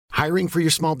Hiring for your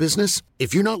small business?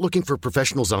 If you're not looking for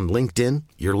professionals on LinkedIn,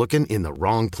 you're looking in the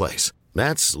wrong place.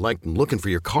 That's like looking for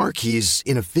your car keys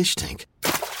in a fish tank.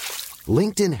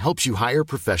 LinkedIn helps you hire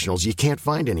professionals you can't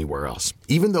find anywhere else,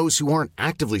 even those who aren't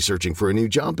actively searching for a new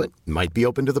job but might be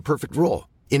open to the perfect role.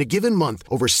 In a given month,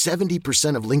 over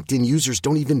 70% of LinkedIn users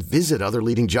don't even visit other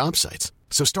leading job sites.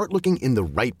 So start looking in the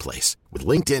right place. With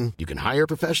LinkedIn, you can hire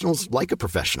professionals like a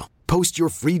professional. Post your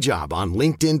free job on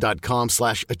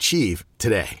linkedin.com/achieve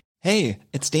today. Hey,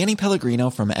 it's Danny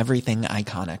Pellegrino from Everything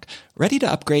Iconic. Ready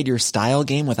to upgrade your style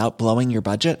game without blowing your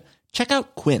budget? Check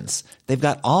out Quince. They've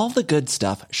got all the good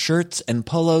stuff, shirts and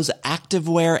polos,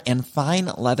 activewear, and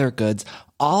fine leather goods,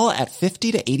 all at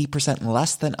 50 to 80%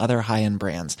 less than other high-end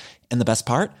brands. And the best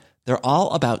part? They're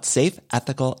all about safe,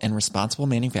 ethical, and responsible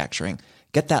manufacturing.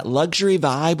 Get that luxury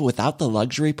vibe without the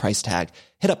luxury price tag.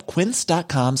 Hit up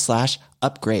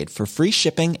quince.com/upgrade for free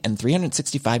shipping and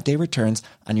 365-day returns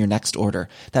on your next order.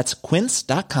 That's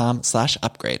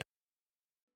quince.com/upgrade.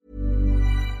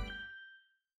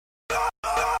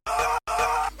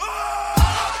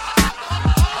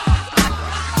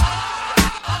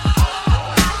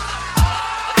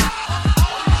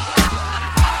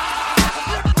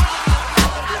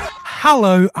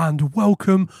 Hello and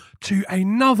welcome to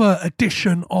another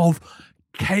edition of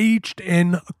Caged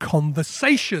In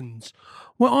Conversations,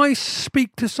 where I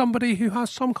speak to somebody who has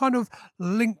some kind of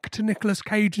link to Nicolas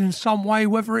Cage in some way,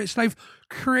 whether it's they've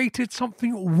created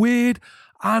something weird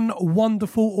and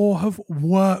wonderful or have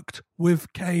worked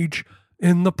with Cage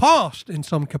in the past in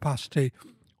some capacity.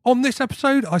 On this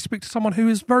episode, I speak to someone who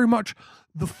is very much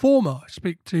the former. I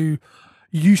speak to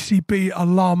UCB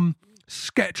alum,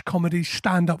 sketch comedy,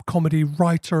 stand-up comedy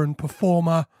writer and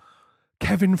performer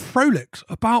Kevin Frolix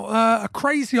about a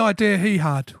crazy idea he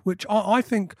had, which I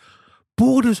think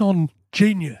borders on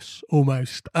genius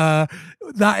almost.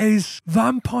 That is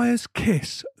Vampire's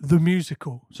Kiss, the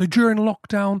musical. So during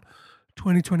lockdown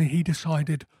 2020, he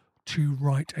decided to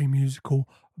write a musical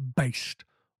based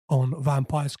on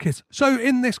Vampire's Kiss. So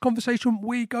in this conversation,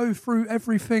 we go through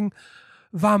everything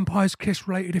Vampire's Kiss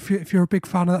related. If you're a big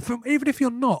fan of that film, even if you're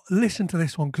not, listen to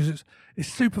this one because it's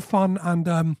super fun. And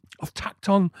I've tacked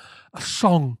on a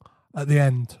song at the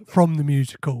end from the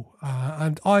musical,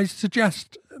 and I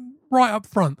suggest right up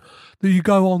front that you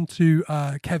go on to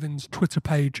Kevin's Twitter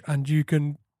page and you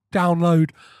can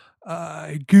download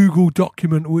a Google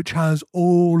document which has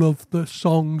all of the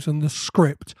songs and the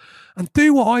script, and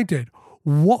do what I did.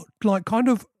 Kind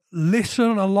of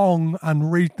listen along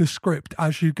and read the script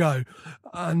as you go,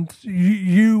 and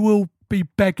you will be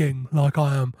begging, like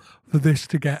I am, for this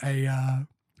to get a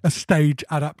stage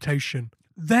adaptation.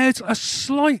 There's a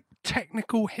slight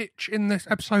technical hitch in this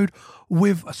episode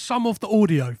with some of the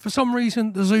audio. For some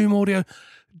reason, the Zoom audio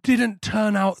didn't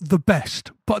turn out the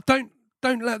best, but don't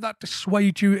let that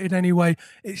dissuade you in any way.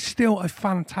 It's still a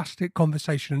fantastic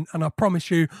conversation, and I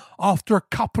promise you, after a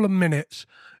couple of minutes,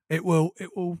 it will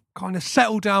kind of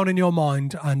settle down in your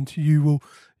mind, and you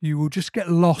will just get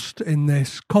lost in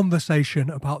this conversation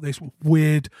about this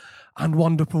weird and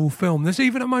wonderful film. There's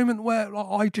even a moment where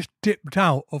I just dipped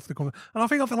out of the conversation, and I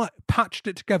think I've patched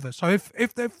it together. So if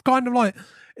they've kind of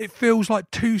it feels like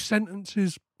two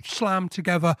sentences slammed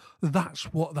together,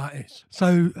 that's what that is.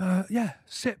 So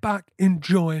sit back,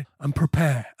 enjoy, and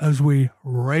prepare as we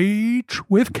rage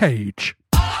with Cage.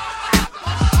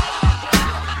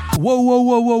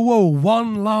 Whoa.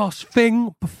 One last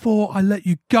thing before I let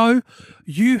you go.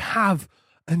 You have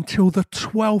until the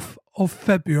 12th of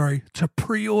February to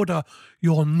pre-order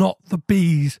your Not the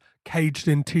Bees Caged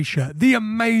In t-shirt. The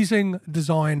amazing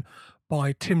design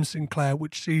by Tim Sinclair,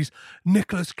 which sees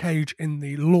Nicolas Cage in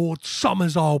the Lord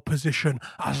Summersisle position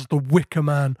as the Wicker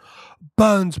Man,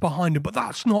 burns behind him. But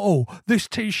that's not all. This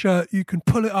t-shirt, you can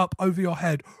pull it up over your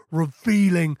head,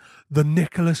 revealing the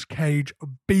Nicolas Cage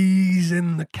bees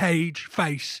in the cage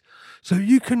face. So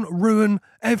you can ruin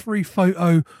every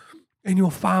photo in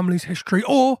your family's history.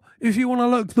 Or if you want to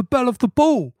look the belle of the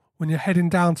ball when you're heading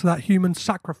down to that human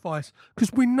sacrifice,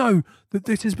 because we know that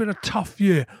this has been a tough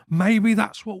year. Maybe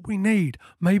that's what we need.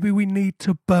 Maybe we need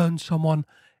to burn someone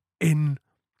in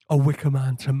a Wicker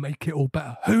Man to make it all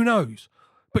better. Who knows?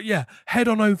 But yeah, head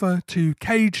on over to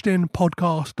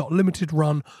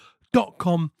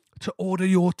cagedinpodcast.limitedrun.com to order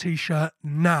your t-shirt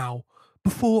now.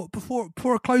 Before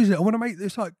I close it, I want to make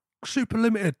this super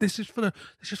limited. This is for the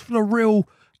real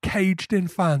Caged In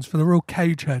fans, for the real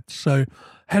cage heads. So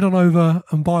head on over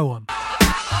and buy one.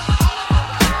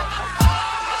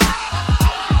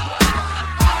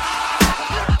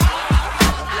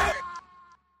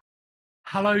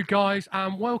 Hello guys,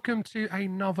 and welcome to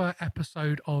another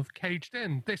episode of Caged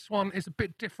In. This one is a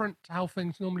bit different to how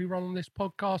things normally run on this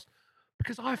podcast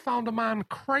because I found a man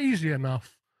crazy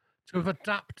enough to have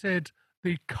adapted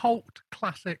the cult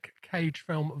classic Cage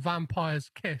film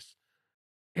Vampire's Kiss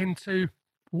into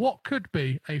what could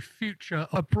be a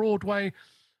Broadway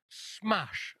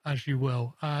smash, as you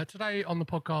will. Today on the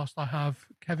podcast, I have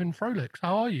Kevin Frolix.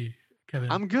 How are you,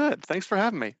 Kevin? I'm good. Thanks for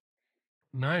having me.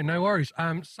 No worries.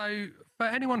 So for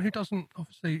anyone who doesn't,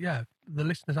 obviously, the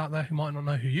listeners out there who might not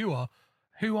know who you are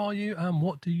and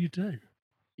what do you do?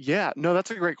 Yeah, no,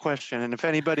 that's a great question. And if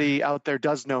anybody out there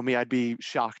does know me, I'd be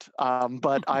shocked.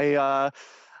 But I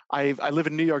live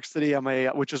in New York City.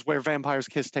 Which is where Vampire's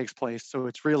Kiss takes place. So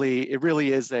it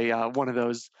really is a one of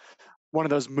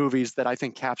those movies that I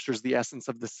think captures the essence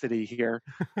of the city here.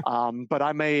 But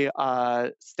I'm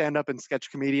a stand-up and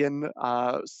sketch comedian,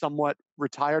 somewhat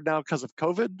retired now because of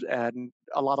COVID, and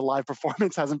a lot of live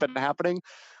performance hasn't been happening.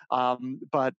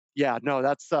 But yeah, no,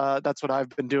 that's what I've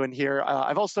been doing here.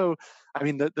 I've also,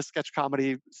 the sketch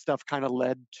comedy stuff kind of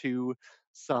led to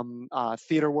some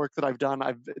theater work that I've done.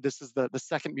 This is the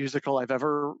second musical I've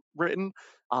ever written.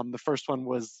 The first one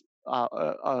was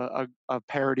a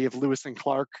parody of Lewis and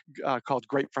Clark called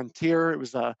Great Frontier. It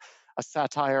was a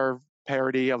satire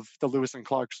parody of the Lewis and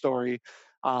Clark story.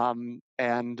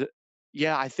 And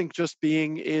yeah, I think just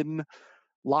being in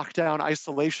lockdown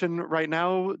isolation right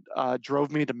now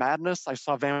drove me to madness. I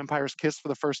saw Vampire's Kiss for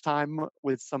the first time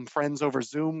with some friends over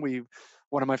Zoom.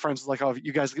 One of my friends was like, "Oh,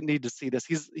 you guys need to see this."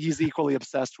 He's equally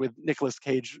obsessed with Nicolas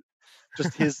Cage,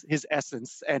 just his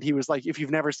essence. And he was like, "If you've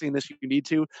never seen this, you need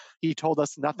to." He told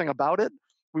us nothing about it.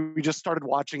 We just started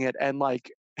watching it, and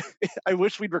like, I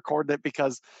wish we'd recorded it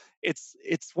because it's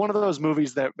one of those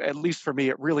movies that, at least for me,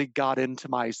 it really got into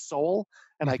my soul,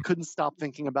 and I couldn't stop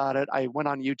thinking about it. I went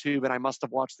on YouTube and I must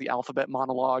have watched the alphabet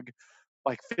monologue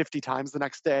like 50 times the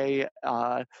next day.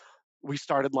 We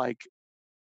started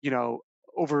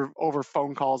over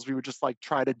phone calls, we would just like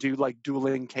try to do like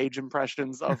dueling Cage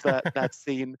impressions of that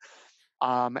scene.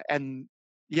 And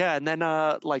then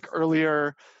like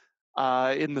earlier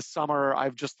in the summer,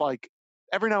 I've just like,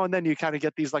 every now and then you kind of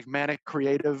get these like manic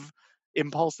creative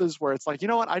impulses where it's like, you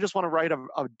know what, I just want to write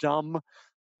a dumb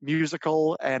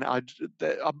musical. And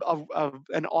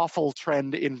an awful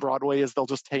trend in Broadway is they'll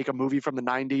just take a movie from the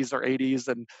 90s or 80s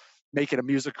and make it a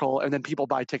musical, and then people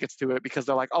buy tickets to it because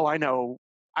they're like, oh, I know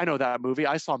that movie.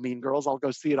 I saw Mean Girls. I'll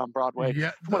go see it on Broadway.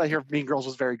 Yeah, From what I hear, Mean Girls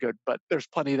was very good, but there's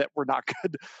plenty that were not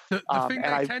good. The thing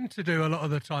they tend to do a lot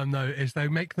of the time, though, is they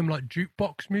make them like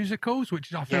jukebox musicals,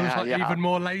 which I feel is like even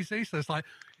more lazy. So it's like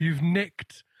you've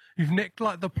nicked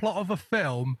like the plot of a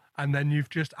film, and then you've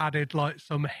just added like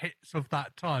some hits of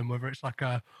that time, whether it's like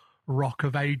a Rock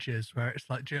of Ages, where it's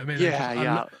like, do you know what I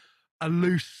mean? A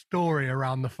loose story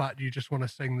around the fact you just want to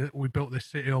sing that we built this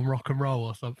city on rock and roll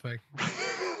or something.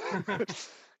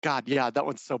 God, yeah, that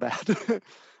one's so bad.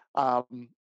 But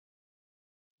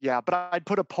I'd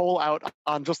put a poll out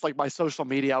on just like my social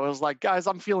media. I was like, guys,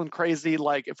 I'm feeling crazy.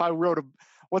 Like, if I wrote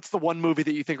what's the one movie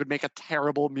that you think would make a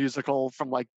terrible musical from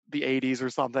like the 80s or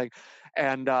something?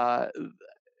 And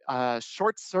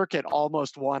Short Circuit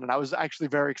almost won, and I was actually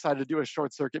very excited to do a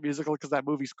Short Circuit musical because that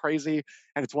movie's crazy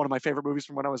and it's one of my favorite movies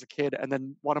from when I was a kid. And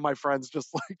then one of my friends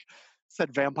just like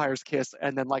said Vampire's Kiss,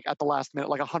 and then like at the last minute,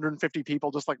 like 150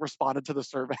 people just like responded to the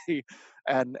survey,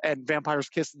 and Vampire's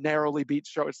Kiss narrowly beat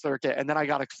Short Circuit. And then I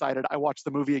got excited. I watched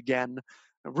the movie again,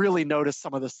 really noticed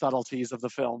some of the subtleties of the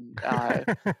film,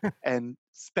 and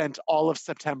spent all of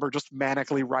September just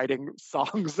manically writing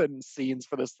songs and scenes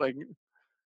for this thing.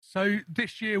 So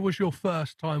this year was your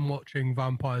first time watching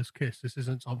Vampire's Kiss. This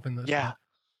isn't something that's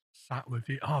sat with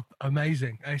you. Oh,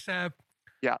 amazing! It's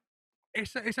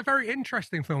a very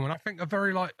interesting film, and I think a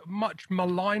very like much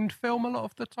maligned film a lot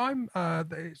of the time.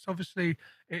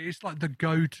 It's like the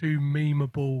go-to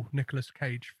memeable Nicolas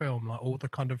Cage film, like all the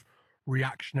kind of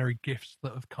reactionary gifs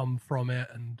that have come from it.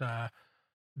 And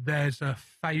there's a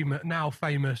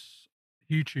famous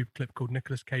YouTube clip called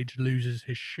Nicolas Cage Loses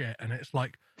His Shit, and it's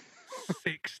like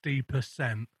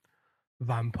 60%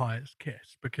 Vampire's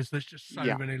Kiss, because there's just so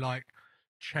many like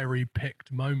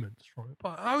cherry-picked moments from it.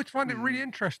 But I always find it really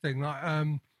interesting. Like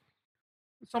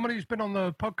somebody who's been on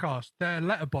the podcast, their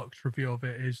letterbox review of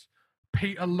it is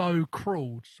Peter Lowe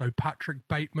crawled so Patrick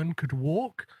Bateman could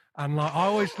walk. And like I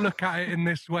always look at it in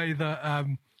this way that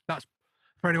that's,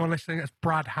 for anyone listening, that's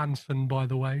Brad Hanson, by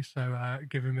the way, so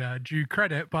give him due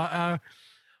credit. But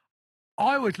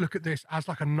I always look at this as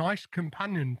like a nice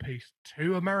companion piece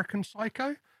to American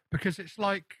Psycho, because it's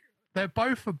like they're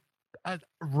both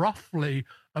roughly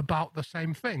about the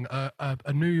same thing.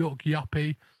 A New York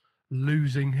yuppie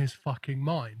losing his fucking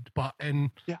mind. But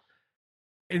in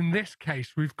this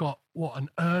case, we've got an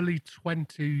early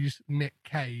 20s Nick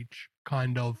Cage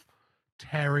kind of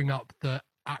tearing up the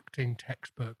acting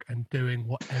textbook and doing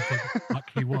whatever the fuck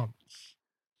he wants.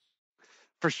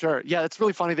 For sure. Yeah, it's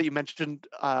really funny that you mentioned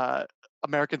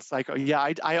American Psycho.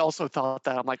 Yeah, I also thought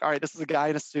that. I'm like, all right, this is a guy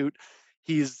in a suit.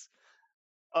 He's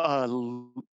a,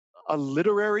 a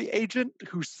literary agent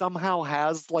who somehow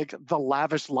has like the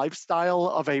lavish lifestyle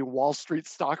of a Wall Street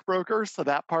stockbroker. So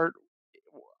that part,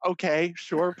 okay,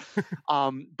 sure.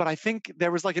 But I think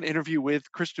there was like an interview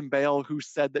with Christian Bale who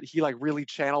said that he like really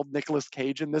channeled Nicolas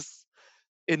Cage in this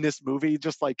movie,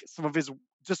 just like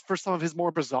just for some of his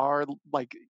more bizarre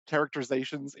like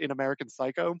characterizations in American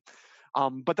Psycho.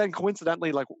 But then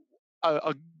coincidentally, like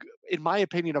in my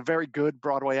opinion, a very good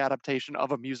Broadway adaptation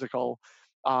of a musical.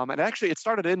 And actually, it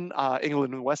started in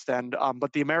England and West End,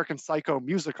 but the American Psycho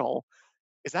musical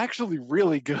is actually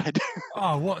really good.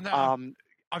 Oh, what? No,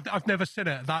 I've never seen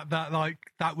it.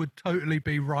 That would totally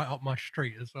be right up my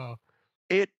street as well.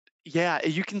 Yeah,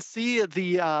 you can see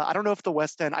the I don't know if the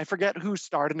West End, I forget who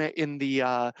starred in it in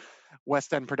the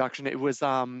West End production. It was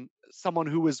someone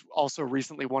who was also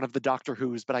recently one of the Doctor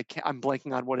Who's, but I'm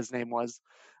blanking on what his name was.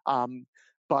 Um,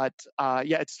 but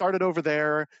yeah, it started over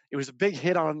there. It was a big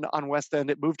hit on West End.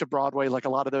 It moved to Broadway like a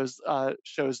lot of those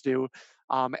shows do.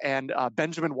 And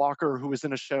Benjamin Walker, who was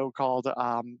in a show called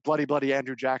Bloody Bloody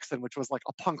Andrew Jackson, which was like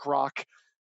a punk rock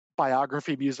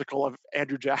biography musical of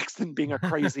Andrew Jackson being a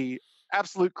crazy,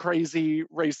 absolute crazy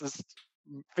racist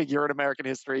figure in American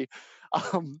history.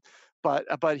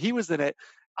 But he was in it.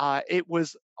 It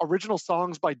was original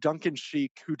songs by Duncan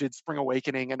Sheik, who did Spring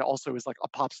Awakening and also is like a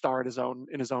pop star in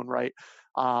his own right.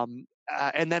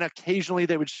 And then occasionally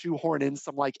they would shoehorn in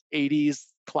some like 80s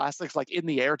classics, like In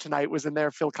the Air Tonight was in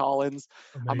there, Phil Collins,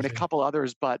 and a couple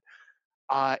others. But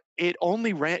it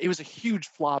only ran, it was a huge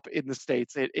flop in the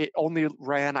States. It only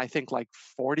ran, I think, like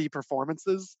 40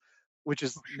 performances, which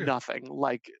is nothing.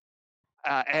 Like,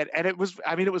 and it was,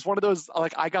 I mean, it was one of those,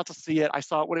 like, I got to see it. I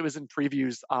saw it when it was in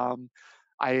previews.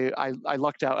 I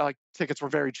lucked out. Like, tickets were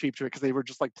very cheap to it because they were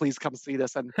just like, please come see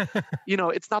this. And you know,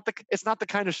 it's not the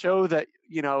kind of show that,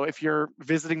 you know, if you're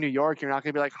visiting New York, you're not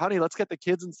going to be like, honey, let's get the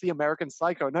kids and see American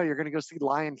Psycho. No, you're going to go see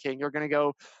Lion King. You're going to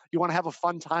go, you want to have a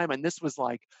fun time. And this was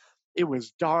like, it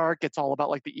was dark. It's all about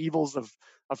like the evils of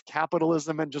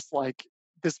capitalism and just like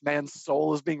this man's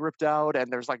soul is being ripped out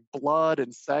and there's like blood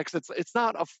and sex. It's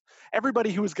not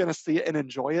everybody who was going to see it and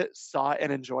enjoy it saw it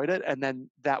and enjoyed it, and then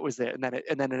that was it, and then it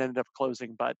ended up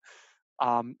closing. But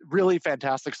really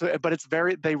fantastic. So, but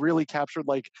they really captured,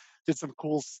 like, did some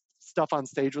cool stuff on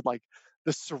stage with like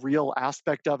the surreal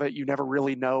aspect of it. You never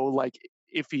really know, like,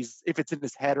 if it's in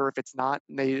his head or if it's not,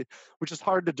 and which is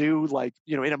hard to do. Like,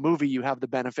 you know, in a movie you have the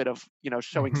benefit of, you know,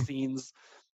 showing scenes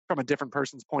from a different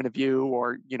person's point of view,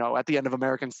 or, you know, at the end of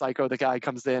American Psycho, the guy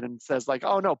comes in and says like,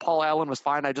 oh no, Paul Allen was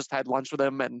fine, I just had lunch with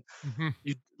him, and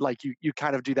you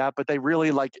kind of do that. But they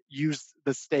really like use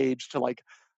the stage to like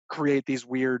create these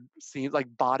weird scenes, like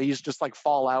bodies just like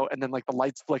fall out and then like the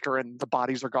lights flicker and the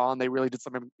bodies are gone. They really did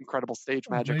some incredible stage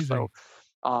magic. Amazing.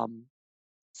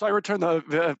 So I returned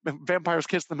the Vampire's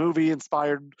Kiss the movie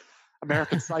inspired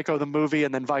American Psycho the movie,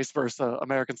 and then vice versa,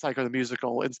 American Psycho the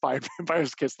musical inspired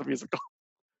Vampire's Kiss the musical.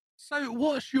 So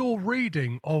what's your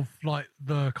reading of like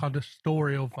the kind of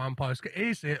story of Vampires?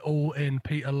 Is it all in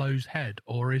Peter Lowe's head,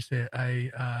 or is it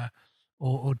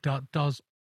does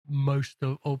most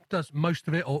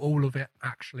of it or all of it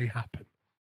actually happen?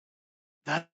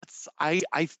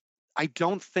 I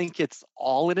don't think it's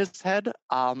all in his head.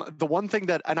 The one thing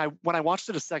that, when I watched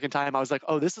it a second time, I was like,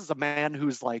 oh, this is a man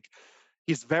who's like,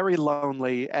 he's very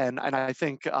lonely, and I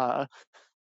think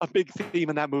a big theme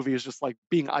in that movie is just like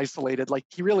being isolated. Like,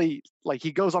 he really, like,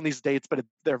 he goes on these dates, but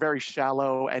they're very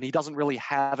shallow, and he doesn't really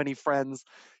have any friends.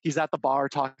 He's at the bar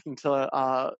talking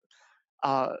to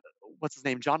what's his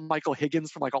name, John Michael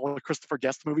Higgins from like all the Christopher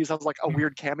Guest movies, has like a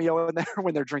weird cameo in there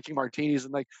when they're drinking martinis,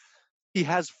 and like, he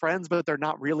has friends, but they're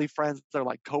not really friends. They're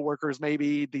like coworkers,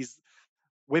 maybe. These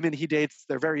women he dates,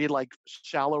 they're very like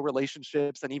shallow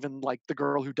relationships. And even like the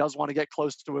girl who does want to get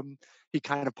close to him, he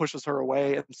kind of pushes her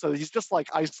away. And so he's just like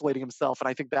isolating himself. And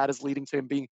I think that is leading to him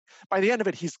being, by the end of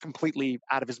it, he's completely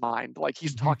out of his mind. Like,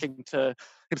 he's talking to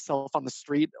himself on the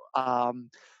street. I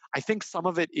think some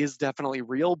of it is definitely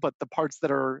real, but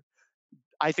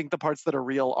I think the parts that are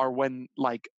real are when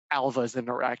like Alva's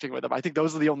interacting with him. I think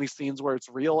those are the only scenes where it's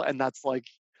real, and that's like,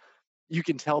 you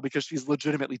can tell because she's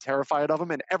legitimately terrified of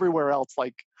him, and everywhere else,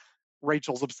 like,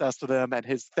 Rachel's obsessed with him, and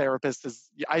his therapist is,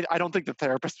 I don't think the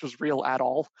therapist was real at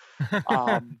all.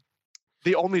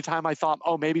 The only time I thought,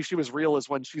 oh, maybe she was real is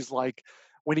when she's like,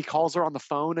 when he calls her on the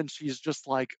phone and she's just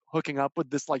like hooking up with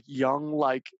this like young,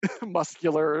 like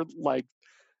muscular, like,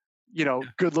 you know,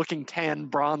 good looking tan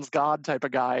bronze god type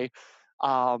of guy.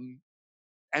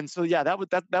 And so yeah,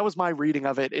 that was my reading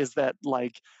of it, is that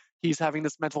like he's having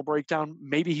this mental breakdown.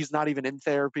 Maybe he's not even in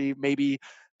therapy. Maybe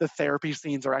the therapy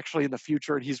scenes are actually in the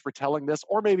future and he's retelling this,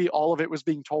 or maybe all of it was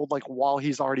being told like while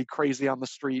he's already crazy on the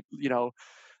street, you know.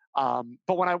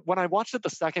 But when I watched it the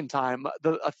second time,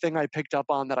 a thing I picked up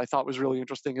on that I thought was really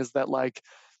interesting is that like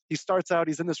he starts out,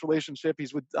 he's in this relationship,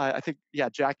 he's with I think yeah,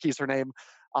 Jackie's her name.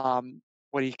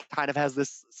 When he kind of has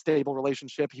this stable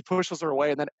relationship, he pushes her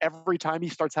away, and then every time he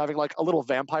starts having like a little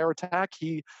vampire attack,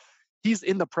 he's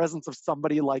in the presence of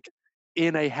somebody like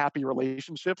in a happy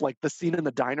relationship. Like the scene in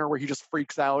the diner where he just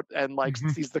freaks out and like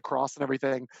Mhm. sees the cross and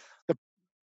everything. The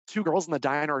two girls in the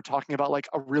diner are talking about like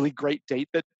a really great date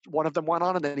that one of them went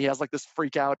on, and then he has like this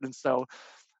freak out. And so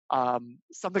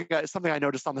something I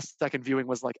noticed on the second viewing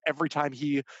was like every time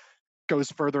he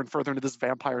goes further and further into this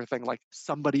vampire thing, like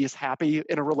somebody is happy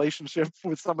in a relationship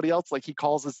with somebody else. Like he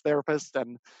calls his therapist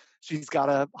and she's got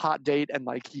a hot date, and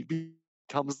like he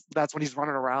becomes, that's when he's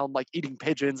running around like eating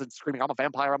pigeons and screaming, I'm a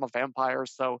vampire, I'm a vampire.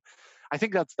 So I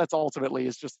think that's ultimately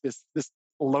is just this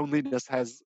loneliness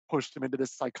has pushed him into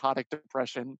this psychotic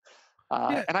depression.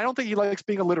 Yeah. And I don't think he likes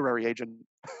being a literary agent.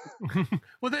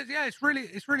 Well, it's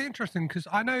really interesting because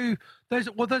I know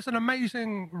there's an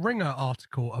amazing Ringer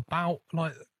article about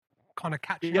like kind of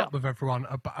catching Yeah. up with everyone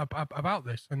about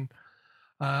this, and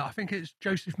I think it's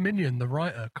Joseph Minion, the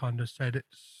writer, kind of said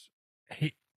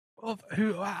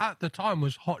who at the time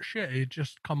was hot shit. He'd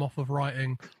just come off of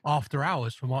writing After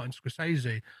Hours for Martin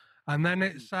Scorsese, and then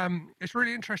it's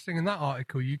really interesting in that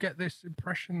article. You get this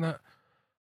impression that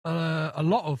a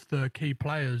lot of the key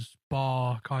players,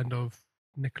 bar kind of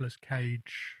Nicolas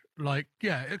Cage, like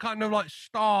it kind of like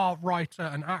star writer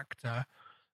and actor,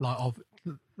 like of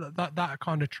that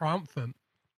kind of triumphant.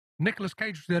 Nicolas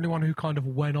Cage was the only one who kind of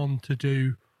went on to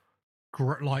do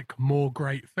like more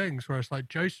great things, whereas like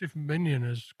Joseph Minion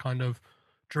has kind of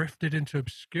drifted into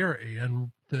obscurity,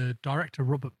 and the director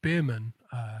Robert Bierman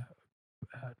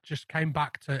just came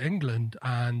back to England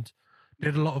and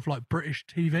did a lot of like British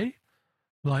TV.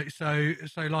 Like so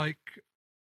like,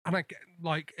 and I get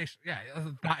like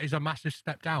that is a massive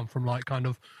step down from like kind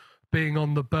of being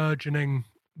on the burgeoning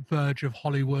verge of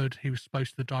Hollywood. He was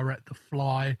supposed to direct The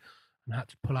Fly and had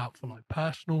to pull out for like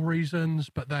personal reasons,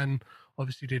 but then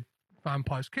obviously did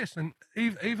Vampire's Kiss, and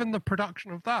even the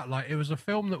production of that, like it was a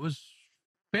film that was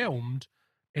filmed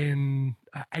in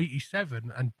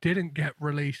 '87 and didn't get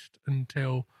released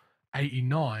until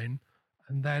 '89,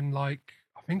 and then like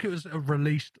I think it was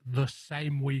released the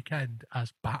same weekend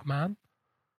as Batman.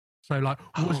 So like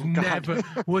was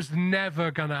never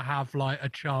gonna have like a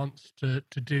chance to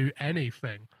do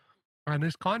anything, and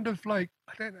it's kind of like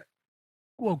I don't know,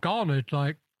 well garnered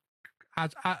like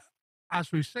as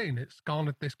we've seen, it's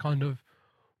garnered this kind of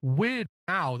weird.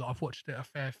 Now that I've watched it a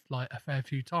fair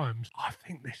few times, I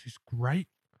think this is great.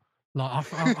 Like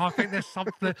I think there's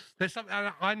something.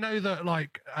 I know that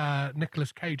like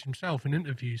Nicolas Cage himself in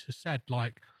interviews has said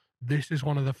like this is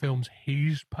one of the films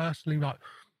he's personally like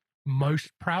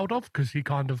most proud of, because he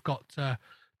kind of got to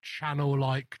channel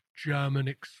like German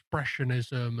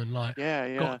expressionism and like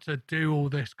got to do all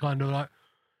this kind of like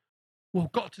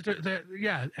got to do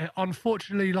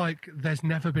unfortunately like there's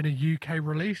never been a UK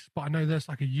release, but I know there's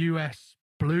like a US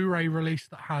Blu-ray release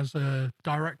that has a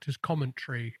director's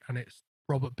commentary, and it's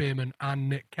Robert Bierman and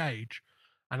Nick Cage,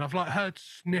 and I've like heard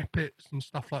snippets and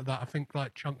stuff like that. I think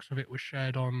like chunks of it was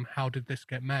shared on How Did This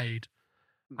Get Made,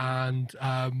 and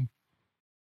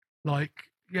like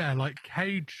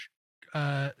Cage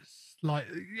Cage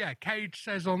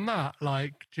says on that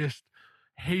like just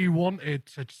he wanted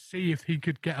to see if he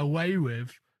could get away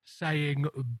with saying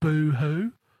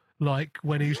boo-hoo like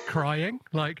when he's crying.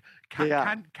 Like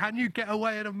can you get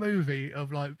away in a movie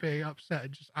of like being upset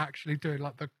and just actually doing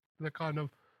like the kind of,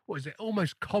 what is it,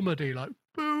 almost comedy, like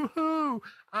boo-hoo,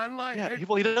 and like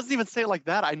well, he doesn't even say it like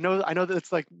that. I know that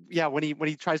it's like when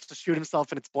he tries to shoot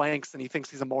himself and it's blanks and he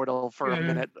thinks he's immortal for a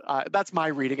minute. That's my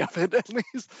reading of it at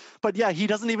least. But he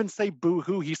doesn't even say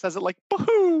boo-hoo. He says it like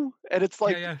boo-hoo, and it's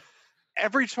like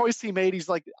every choice he made, he's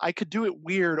like, I could do it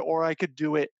weird or I could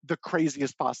do it the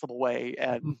craziest possible way,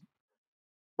 and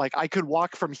like I could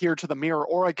walk from here to the mirror,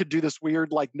 or I could do this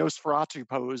weird like Nosferatu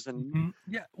pose and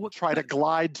try to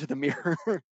glide to the mirror.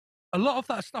 A lot of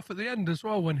that stuff at the end as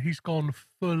well, when he's gone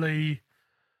fully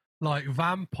like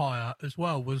vampire as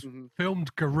well, was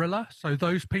filmed guerrilla. So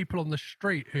those people on the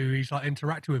street who he's like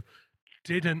interacting with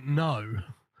didn't know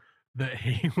that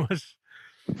he was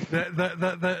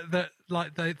that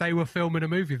like they were filming a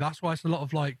movie. That's why it's a lot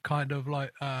of like kind of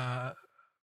like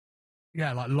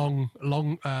like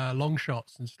long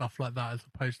shots and stuff like that, as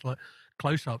opposed to like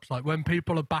close-ups. Like when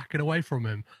people are backing away from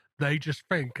him, they just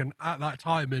think, and at that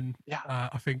time in Yeah.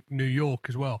 I think New York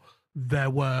as well, there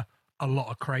were a lot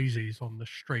of crazies on the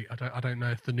street. I don't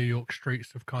know if the New York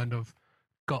streets have kind of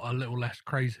got a little less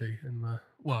crazy in the,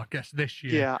 well, I guess this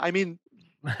year. Yeah, I mean,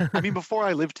 before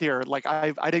I lived here, like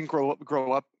I didn't grow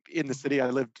up in the city. I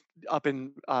lived up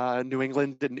in New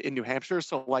England and in New Hampshire.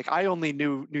 So like I only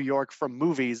knew New York from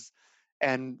movies,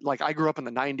 and like I grew up in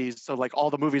the '90s. So like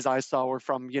all the movies I saw were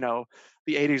from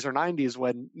the '80s or '90s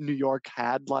when New York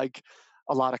had like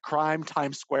a lot of crime.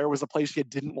 Times Square was a place you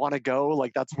didn't want to go.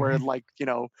 Like that's where Mhm. like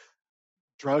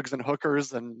drugs and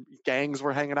hookers and gangs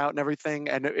were hanging out and everything.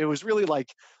 And it was really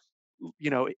like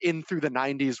in through the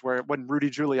 '90s where when Rudy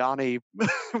Giuliani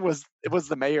was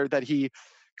the mayor that he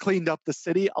cleaned up the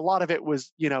city. A lot of it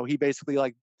was he basically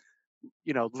like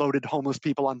loaded homeless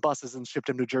people on buses and shipped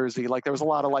them to Jersey. Like there was a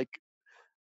lot of like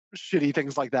shitty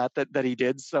things like that he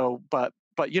did. So, but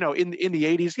in the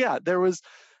 '80s, yeah, there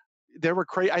were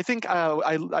crazy. I think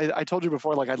I told you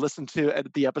before, like I listened to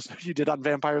the episode you did on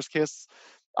Vampire's Kiss,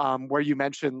 where you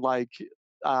mentioned like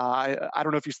I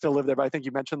don't know if you still live there, but I think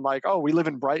you mentioned like, oh, we live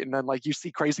in Brighton, and like you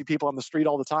see crazy people on the street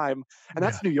all the time, and Yeah.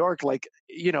 that's New York. Like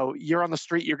you're on the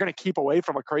street, you're gonna keep away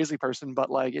from a crazy person, but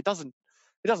like it doesn't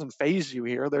phase you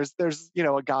here. There's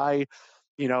a guy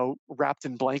wrapped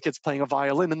in blankets playing a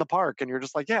violin in the park, and you're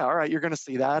just like, yeah, all right, you're gonna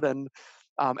see that, and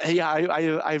yeah,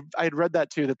 I had read that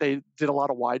too, that they did a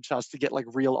lot of wide shots to get like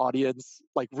real audience,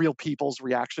 like real people's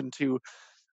reaction to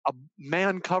a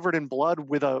man covered in blood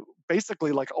with a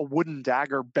basically like a wooden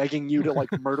dagger begging you to like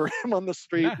murder him on the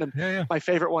street. Yeah, And yeah, yeah. my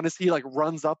favorite one is he like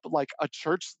runs up like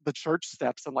the church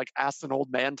steps and like asks an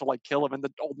old man to like kill him, and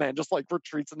the old man just like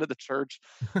retreats into the church.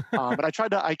 But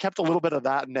I kept a little bit of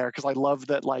that in there because I love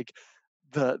that like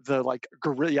the like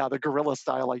the guerrilla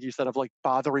style, like you said, of like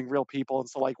bothering real people. And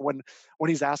so like when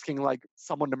he's asking like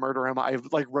someone to murder him, I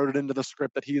like wrote it into the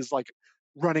script that he's like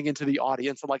running into the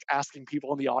audience and like asking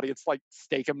people in the audience like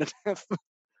stake him to death.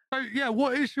 So yeah,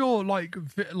 what is your like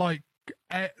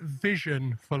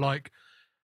vision for like,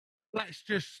 let's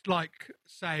just like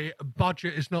say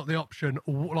budget is not the option,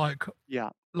 Yeah.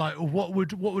 like what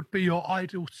would be your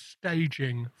ideal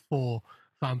staging for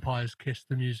Vampire's Kiss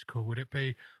the musical? Would it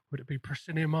be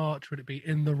proscenium arch? Would it be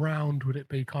in the round? Would it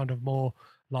be kind of more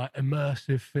like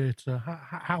immersive theatre?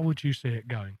 How would you see it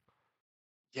going?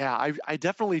 Yeah, I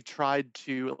definitely tried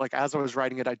to, like, as I was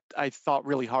writing it, I thought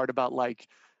really hard about like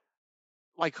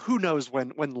who knows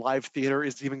when live theater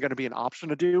is even going to be an option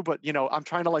to do. But I'm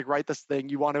trying to like write this thing.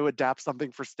 You want to adapt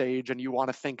something for stage, and you want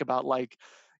to think about like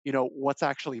what's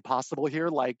actually possible here.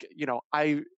 Like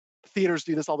I theaters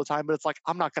do this all the time, but it's like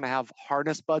I'm not going to have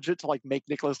harness budget to like make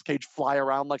Nicolas Cage fly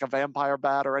around like a vampire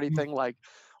bat or Mm. anything. Like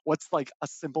what's like a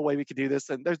simple way we could do this?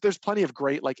 And there's plenty of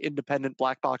great like independent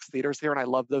black box theaters here, and I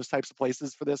love those types of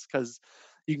places for this because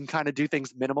you can kind of do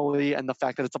things minimally. And the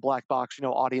fact that it's a black box,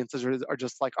 audiences are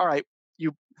just like, all right,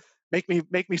 you make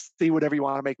me see whatever you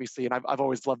want to make me see. And I've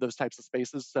always loved those types of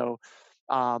spaces. So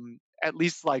at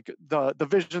least like the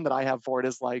vision that I have for it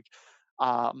is like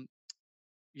um,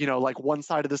 like one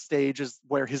side of the stage is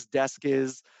where his desk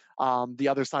is. The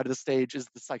other side of the stage is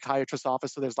the psychiatrist's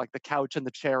office. So there's like the couch and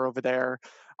the chair over there.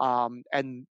 And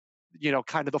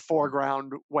kind of the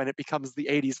foreground when it becomes the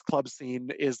 '80s club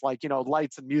scene is like,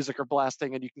 lights and music are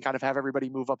blasting, and you can kind of have everybody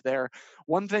move up there.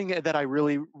 One thing that I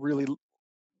really, really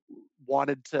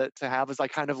wanted to have is I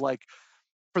kind of like,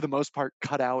 for the most part,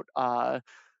 cut out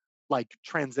like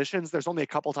transitions. There's only a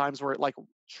couple times where it like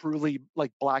truly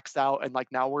like blacks out, and like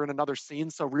now we're in another scene.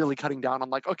 So really cutting down on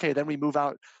like, okay, then we move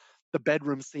out the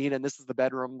bedroom scene, and this is the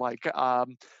bedroom. Like I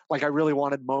really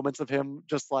wanted moments of him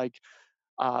just like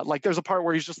there's a part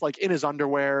where he's just like in his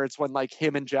underwear. It's when like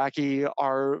him and Jackie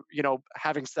are,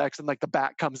 having sex, and like the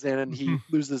bat comes in and he Mhm.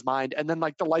 loses his mind. And then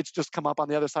like the lights just come up on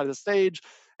the other side of the stage,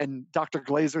 and Dr.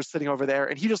 Glazer's sitting over there,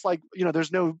 and he just like,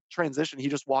 there's no transition. He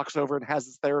just walks over and has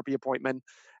his therapy appointment.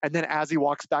 And then as he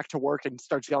walks back to work and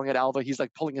starts yelling at Alva, he's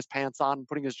like pulling his pants on,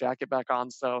 putting his jacket back on.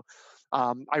 So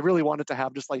I really wanted to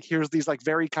have just like, here's these like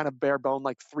very kind of bare bone,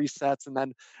 like 3 sets.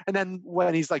 And then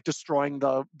when he's like destroying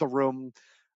the room,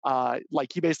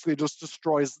 like he basically just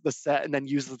destroys the set and then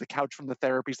uses the couch from the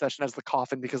therapy session as the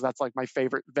coffin, because that's like my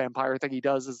favorite vampire thing he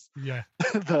does is Yeah.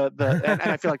 and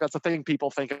I feel like that's a thing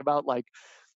people think about. Like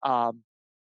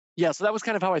yeah, so that was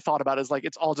kind of how I thought about it, is like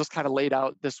it's all just kind of laid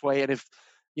out this way. And if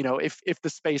the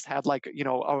space had like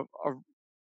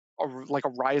like a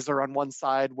riser on one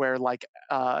side where like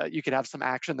you could have some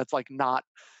action that's like not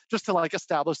just to like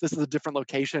establish this is a different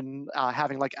location,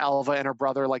 having like Alva and her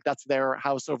brother, like that's their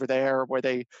house over there where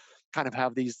they kind of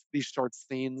have these short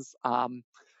scenes.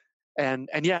 And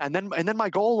yeah, and then my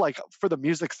goal like for the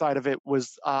music side of it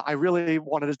was I really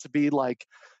wanted it to be like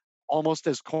almost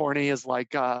as corny as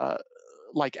like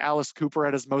Alice Cooper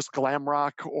at his most glam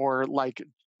rock, or like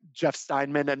Jeff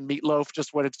Steinman and Meatloaf,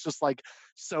 just when it's just like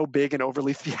so big and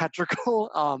overly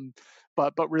theatrical.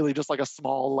 But really just like a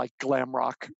small like glam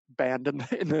rock band in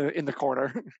the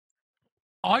corner.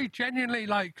 I genuinely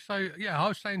I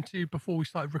was saying to you before we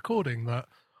started recording that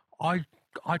I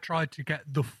tried to get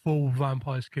the full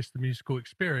Vampire's Kiss the musical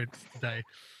experience today.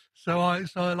 So I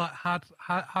like had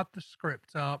the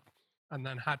script up, and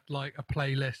then had like a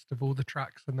playlist of all the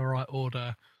tracks in the right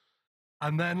order,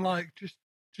 and then like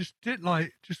just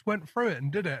went through it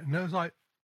and did it, and it was like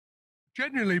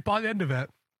genuinely by the end of it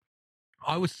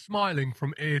I was smiling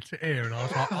from ear to ear, and I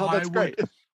was like, Oh, that's great.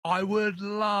 I would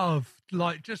love,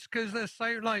 like, just because they're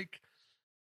so, like,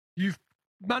 you've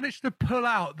managed to pull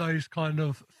out those kind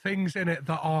of things in it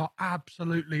that are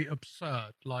absolutely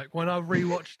absurd. Like, when I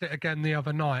rewatched it again the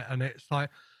other night, and it's like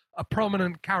a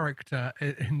prominent character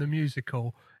in the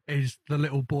musical is the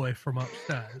little boy from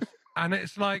upstairs. And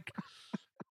it's like,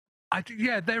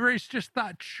 there is just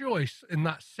that choice in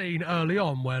that scene early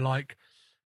on where, like,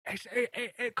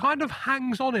 it kind of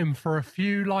hangs on him for a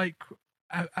few, like,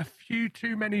 a few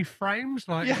too many frames,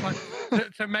 like, Yeah.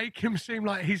 like to make him seem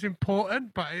like he's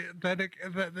important, but then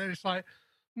it's like,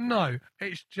 no,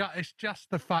 it's just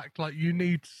the fact, like, you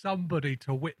need somebody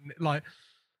to witness, like,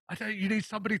 you need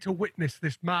somebody to witness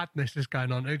this madness is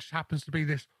going on. It just happens to be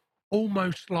this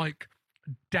almost like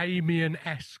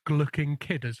Damien-esque looking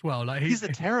kid as well. Like he's a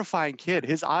terrifying kid.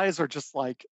 His eyes are just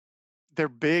like, they're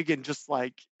big and just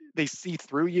like they see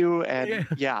through you, and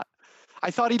yeah. I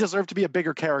thought he deserved to be a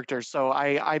bigger character, so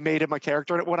I made him a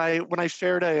character. When I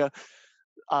shared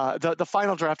the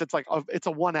final draft, it's like it's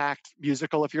a 1-act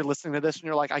musical. If you're listening to this and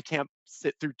you're like, I can't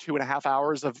sit through 2.5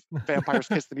 hours of Vampire's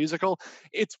Kiss the musical,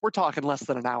 we're talking less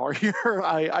than an hour here.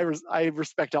 I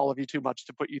respect all of you too much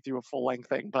to put you through a full length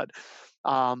thing, but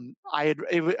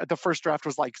the first draft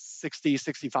was like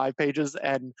 65 pages,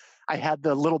 and I had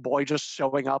the little boy just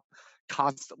showing up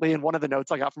constantly, and one of the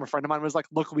notes I got from a friend of mine was like,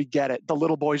 look, we get it, the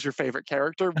little boy's your favorite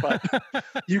character, but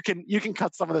you can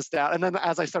cut some of this down. And then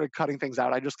as I started cutting things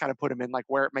out, I just kind of put him in like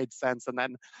where it made sense, and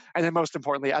then most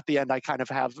importantly at the end I kind of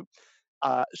have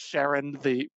Sharon,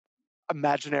 the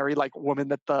imaginary like woman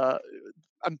that the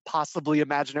possibly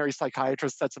imaginary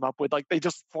psychiatrist sets him up with, like they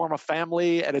just form a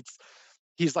family, and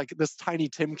he's like this tiny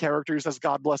Tim character who says,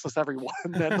 God bless us everyone.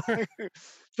 And like,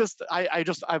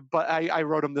 I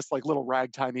wrote him this like little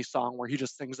ragtimey song where he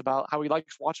just sings about how he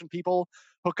likes watching people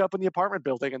hook up in the apartment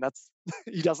building, and that's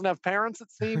he doesn't have parents, it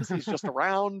seems. He's just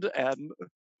around, and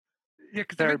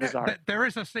very bizarre. There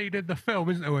is a scene in the film,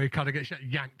 isn't there, where he kind of gets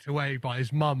yanked away by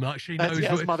his mum. Like she knows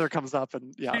his mother comes up,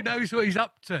 and she knows what he's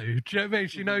up to. Do you know what I mean?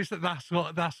 She knows that's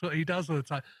what he does all the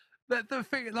time. The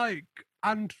thing, like,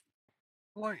 and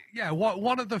like, yeah,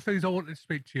 one of the things I wanted to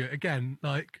speak to you again,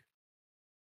 like,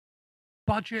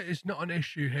 budget is not an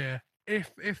issue here.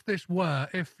 If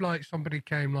like somebody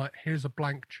came like, here's a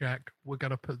blank check, we're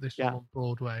gonna put this on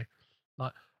Broadway,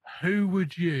 like, who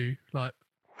would you like?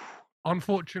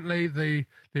 Unfortunately, the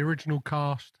original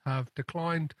cast have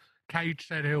declined. Cage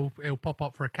said he'll pop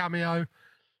up for a cameo,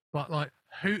 but like,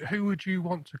 who would you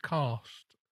want to cast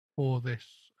for this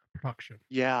production?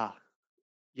 Yeah,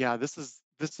 this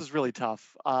is really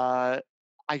tough. I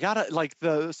gotta like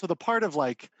the part of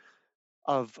like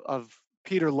of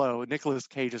Peter Lowe, Nicolas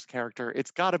Cage's character. It's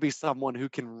got to be someone who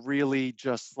can really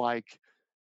just like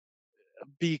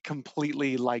be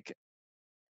completely like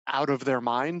out of their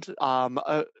mind.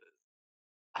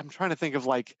 I'm trying to think of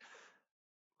like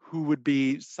who would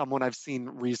be someone I've seen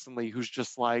recently who's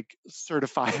just like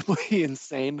certifiably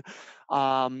insane.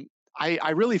 I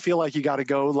really feel like you got to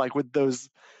go like with those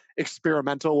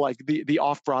experimental, like the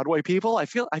off-Broadway people. I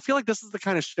feel like this is the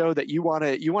kind of show that you want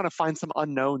to find some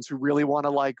unknowns who really want to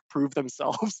like prove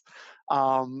themselves.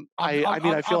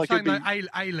 I feel like it'd be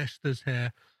A-listers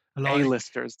here. Like,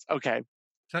 A-listers, okay.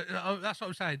 So that's what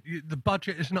I'm saying. The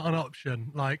budget is not an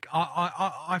option. Like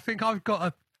I think I've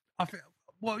got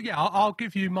I'll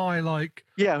give you my like.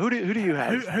 Yeah, who do you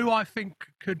have? Who I think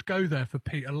could go there for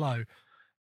Peter Lowe?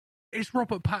 It's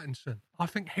Robert Pattinson. I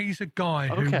think he's a guy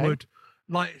who would,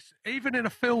 like, even in a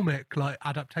filmic like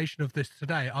adaptation of this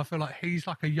today, I feel like he's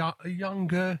like a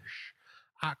youngish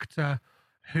actor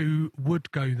who would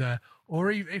go there. Or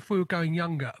if we were going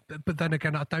younger, but then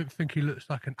again, I don't think he looks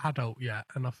like an adult yet,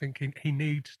 and I think he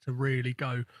needs to really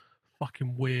go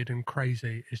fucking weird and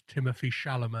crazy. Is Timothée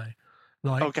Chalamet?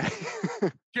 Like, okay,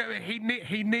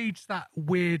 he needs that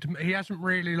weird. He hasn't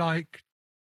really like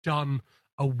done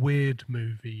a weird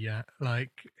movie yet.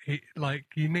 Like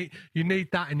you need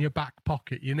that in your back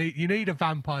pocket. You need a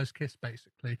Vampire's Kiss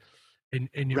basically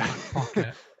in your back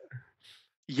pocket.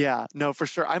 Yeah, no, for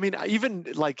sure. I mean, even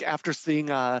like after seeing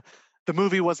the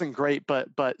movie wasn't great, but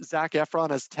Zac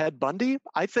Efron as Ted Bundy,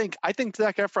 I think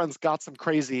Zac Efron's got some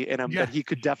crazy in him that Yeah, he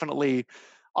could definitely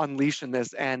unleash in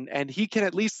this, and he can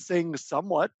at least sing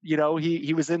somewhat. You know,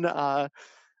 he was in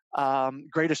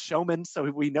Greatest Showman, so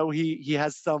we know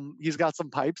he's got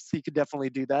some pipes. He could definitely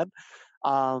do that.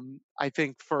 I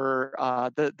think for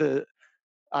the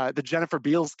Jennifer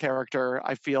Beals character,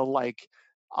 I feel like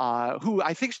who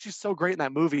I think she's so great in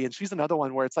that movie, and she's another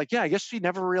one where it's like, yeah, I guess she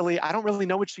never really, I don't really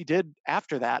know what she did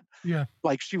after that. yeah.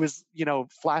 Like she was,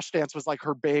 Flashdance was like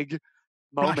her big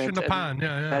Flash in moment, the and pan.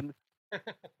 Yeah, then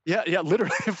yeah,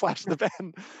 literally flash in the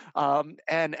pan,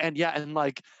 and yeah, and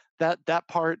like that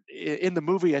part in the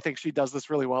movie, I think she does this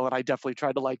really well, and I definitely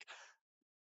tried to like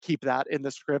keep that in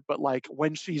the script, but like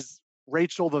when she's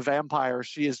Rachel the vampire,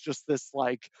 she is just this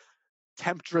like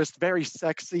temptress, very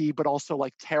sexy, but also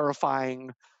like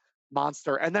terrifying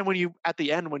monster. And then when you at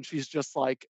the end when she's just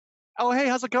like, "Oh hey,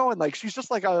 how's it going?" Like she's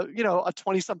just like a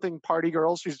 20-something party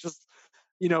girl. She's just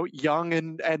young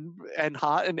and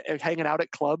hot and hanging out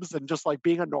at clubs and just like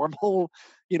being a normal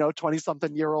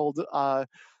 20-something year old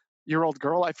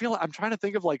girl. I feel I'm trying to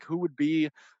think of like who would be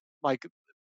like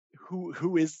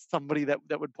who is somebody that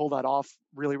would pull that off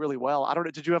really really well. I don't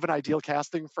know. Did you have an ideal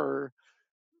casting for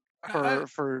yeah. for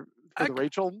for for I, the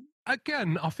Rachel?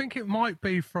 Again, I think it might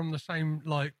be from the same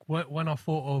like when I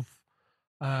thought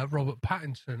of Robert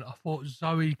Pattinson, I thought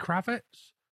Zoe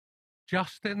Kravitz.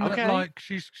 Just in that, Okay. like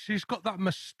she's got that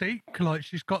mystique, like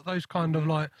she's got those kind of Mhm.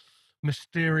 like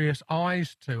mysterious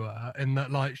eyes to her, in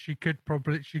that like she could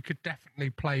definitely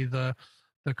play the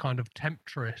kind of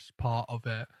temptress part of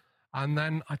it. And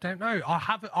then I don't know,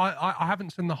 I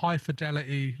haven't seen the High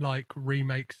Fidelity like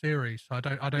remake series, so I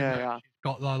don't Yeah, know if yeah. she's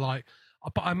got the like.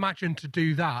 But I imagine to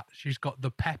do that, she's got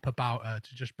the pep about her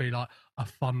to just be like a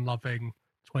fun-loving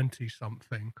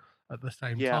 20-something at the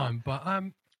same Yeah. time. But I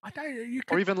don't. You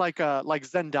Or could. even like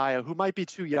Zendaya, who might be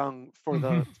too young for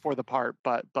Mhm. the part,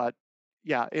 but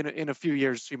yeah, in a few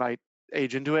years she might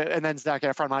age into it, and then Zac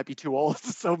Efron might be too old.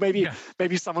 So maybe Yeah.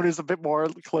 maybe someone who's a bit more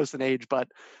close in age.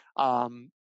 But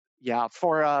um, yeah,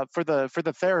 for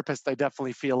the therapist, I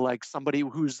definitely feel like somebody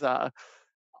who's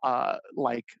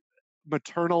like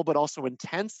maternal but also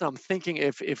intense. I'm thinking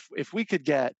if we could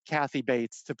get Kathy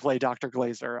Bates to play Dr.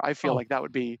 Glazer, I feel Oh, like that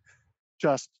would be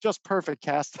just perfect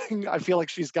casting. I feel like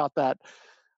she's got that.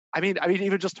 I mean,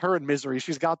 even just her in Misery,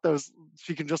 she's got those.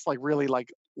 She can just like really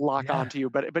like lock yeah. onto you.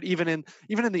 But even in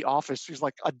The Office, she's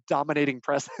like a dominating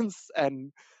presence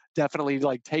and definitely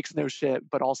like takes no shit.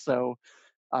 But also,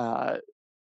 uh,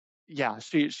 yeah,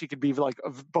 she could be like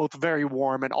both very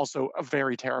warm and also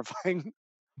very terrifying.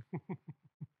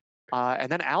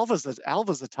 And then Alva's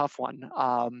a tough one.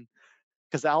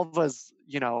 Because Alva's,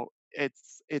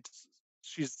 it's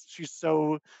she's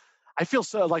so. I feel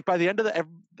so like by the end of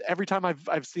every time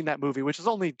I've seen that movie, which is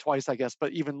only twice, I guess,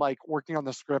 but even like working on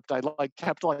the script, I like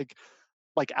kept like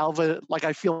Alva, like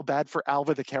I feel bad for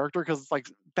Alva the character because it's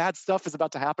like bad stuff is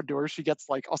about to happen to her. She gets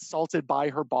like assaulted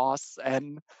by her boss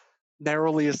and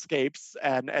narrowly escapes,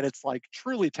 and it's like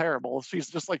truly terrible. She's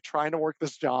just like trying to work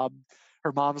this job.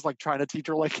 Her mom's like trying to teach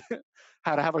her like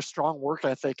how to have a strong work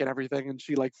ethic and everything, and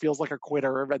she like feels like a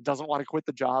quitter and doesn't want to quit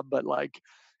the job, but like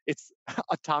it's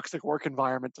a toxic work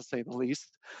environment to say the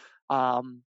least.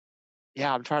 Um,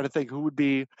 yeah, I'm trying to think who'd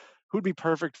be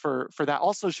perfect for that.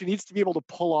 Also, she needs to be able to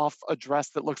pull off a dress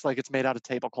that looks like it's made out of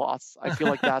tablecloths. I feel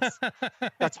like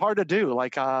that's hard to do.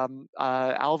 Like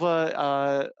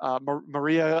Alva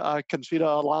Maria Conchita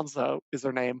Alonso is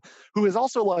her name, who is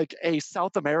also like a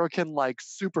South American like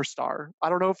superstar. I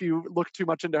don't know if you look too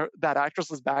much into that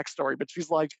actress's backstory, but she's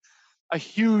like a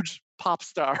huge pop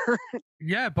star.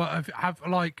 Yeah, but have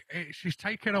like she's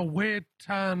taken a weird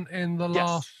turn in the Yes.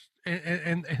 last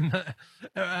in the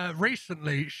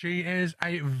recently. She is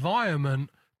a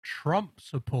vehement Trump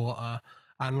supporter,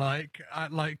 and like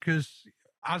because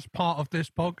as part of this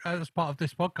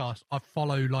podcast, I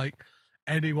follow like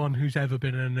anyone who's ever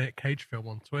been in a Nick Cage film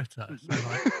on Twitter. So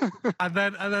like, and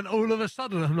then all of a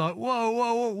sudden I'm like,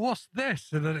 whoa, what's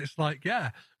this? And then it's like,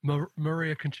 yeah,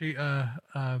 Maria Conchita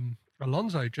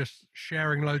Alonso just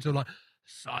sharing loads of like,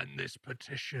 sign this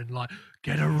petition, like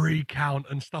get a recount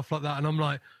and stuff like that. And I'm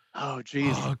like, Oh,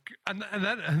 geez. oh, and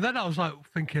then I was like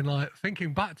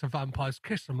thinking back to Vampire's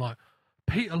Kiss. I'm like,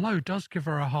 Peter Lowe does give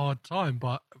her a hard time,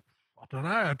 but I don't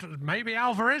know. Maybe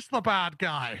Alva is the bad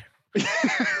guy.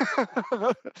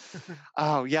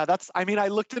 Oh yeah, I mean, I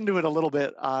looked into it a little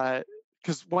bit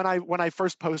because when I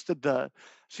first posted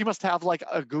she must have like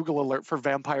a Google alert for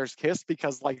Vampire's Kiss,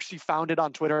 because like she found it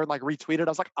on Twitter and like retweeted.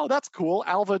 I was like, oh, that's cool.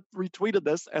 Alva retweeted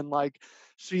this, and like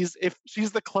she's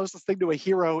the closest thing to a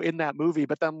hero in that movie.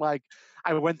 But then like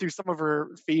I went through some of her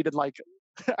feed and like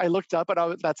I looked up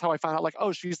and that's how I found out like,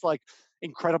 oh, she's like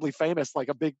incredibly famous, like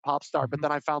a big pop star. But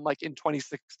then I found like in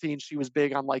 2016 she was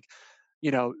big on like,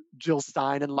 Jill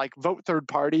Stein and like Vote Third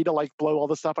Party to like blow all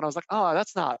this up. And I was like, oh,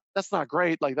 that's not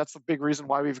great. Like that's a big reason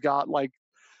why we've got like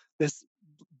this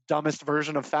dumbest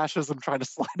version of fascism trying to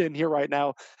slide in here right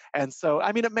now. And so,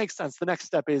 I mean, it makes sense. The next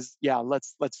step is, yeah,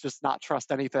 let's just not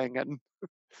trust anything and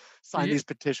sign these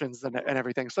petitions and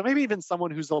everything. So maybe even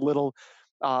someone who's a little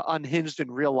unhinged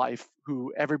in real life,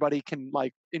 who everybody can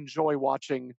like enjoy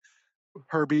watching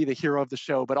her be the hero of the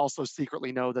show, but also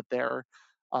secretly know that they're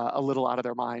a little out of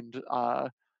their mind.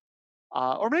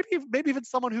 Or maybe even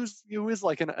someone who is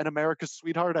like an America's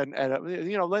sweetheart, and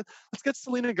let's get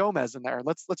Selena Gomez in there.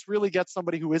 Let's really get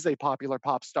somebody who is a popular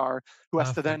pop star who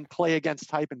has to then play against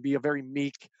type and be a very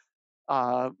meek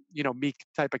type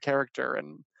of character.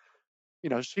 And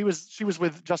she was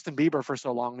with Justin Bieber for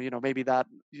so long. Maybe that.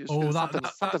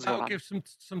 That'll give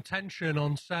some tension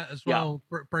on set as well.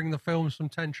 Yeah. Bring the film some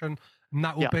tension, and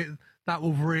that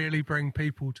will really bring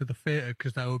people to the theater,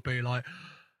 because they will be like,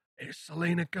 it's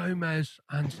Selena Gomez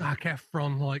and Zac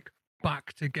Efron like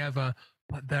back together,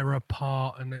 but they're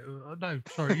apart. And no,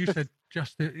 sorry, you said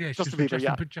Justin. Yeah, Justin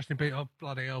Bieber. Justin Bieber. Oh,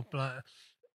 bloody hell! But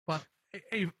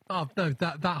no,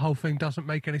 that whole thing doesn't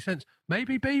make any sense.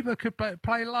 Maybe Bieber could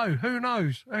play Lowe. Who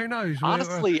knows?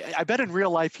 Honestly, I bet in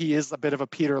real life he is a bit of a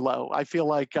Peter Lowe. I feel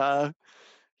like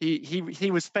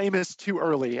he was famous too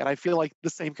early, and I feel like the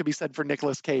same could be said for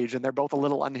Nicolas Cage, and they're both a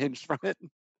little unhinged from it.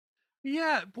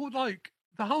 Yeah, but like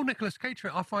the whole Nicolas Cage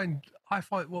thing, I find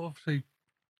well,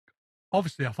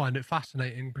 obviously I find it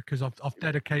fascinating, because I've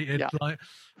dedicated like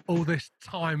all this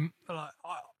time. Like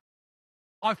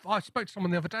I spoke to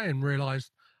someone the other day and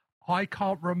realised I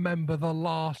can't remember the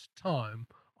last time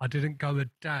I didn't go a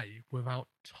day without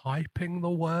typing the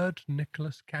word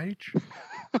Nicolas Cage.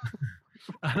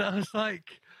 And I was like,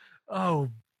 oh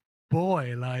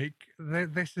boy, like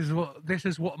this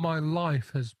is what my life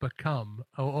has become.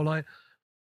 Or like,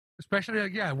 especially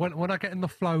when I get in the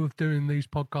flow of doing these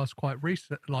podcasts quite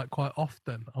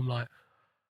often, I'm like,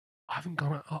 I've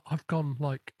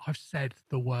said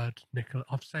the words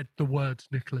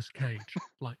Nicolas Cage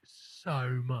like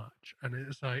so much, and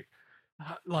it's like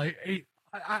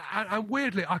and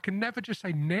weirdly I can never just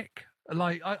say Nick.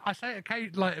 Like I say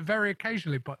it like very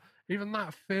occasionally, but even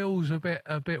that feels a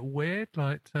bit weird.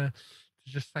 Like to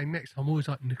just say Nick. So I'm always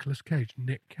like Nicolas Cage,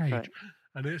 Nick Cage, right.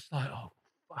 And it's like, oh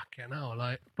fucking hell,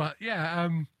 like. But yeah,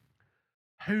 I'm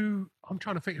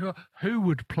trying to think who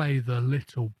would play the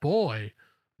little boy.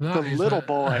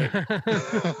 Boy.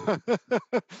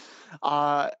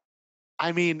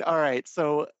 I mean, all right.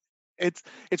 So it's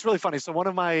really funny. So one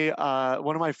of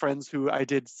my friends who I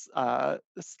did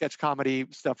sketch comedy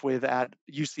stuff with at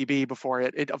UCB before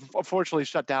it unfortunately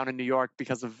shut down in New York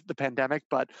because of the pandemic.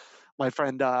 But my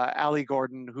friend Allie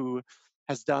Gordon, who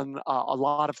has done a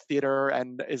lot of theater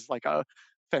and is like a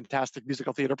fantastic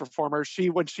musical theater performer,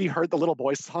 when she heard the Little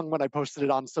Boy song when I posted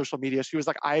it on social media, she was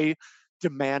like, I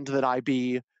demand that I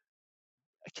be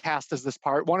cast as this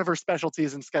part. One of her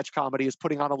specialties in sketch comedy is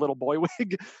putting on a little boy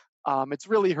wig. It's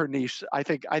really her niche. I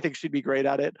think she'd be great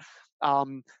at it.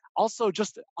 Also,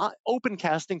 just open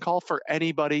casting call for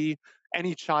anybody,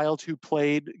 any child who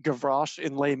played Gavroche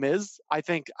in Les Mis. I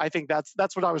think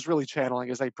that's what I was really channeling,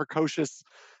 is a precocious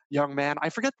young man. I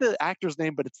forget the actor's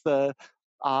name, but it's the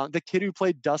kid who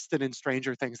played Dustin in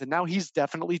Stranger Things, and now he's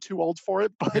definitely too old for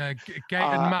it. But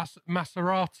Gaten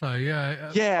Maserato,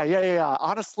 yeah.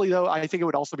 Honestly, though, I think it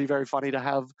would also be very funny to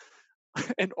have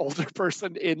an older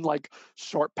person in like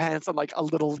short pants and like a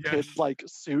little kid like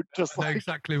suit, just I know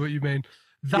exactly what you mean.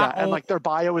 And like their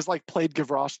bio is like played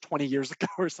Gavroche 20 years ago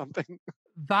or something.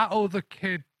 That or the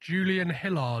kid Julian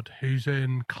Hillard, who's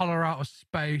in Color Out of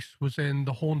Space, was in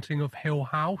The Haunting of Hill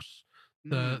House.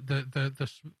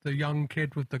 The young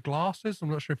kid with the glasses. I'm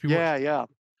not sure if you watched. Yeah.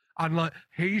 And like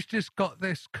he's just got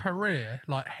this career,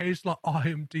 like his like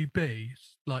IMDb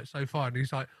like so far, and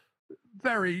he's like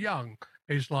very young,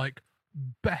 is like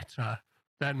better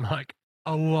than like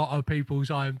a lot of people's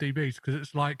IMDb's, because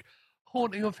it's like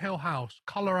Haunting of Hill House,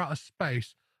 Color Out of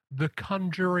Space, The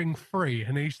Conjuring 3,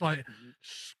 and he's like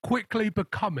quickly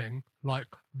becoming like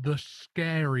the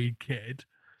scary kid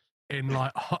in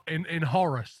like in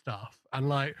horror stuff, and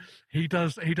like he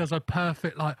does a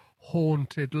perfect like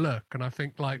haunted look, and I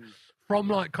think like from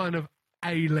like kind of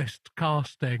A-list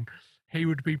casting, he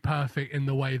would be perfect in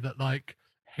the way that like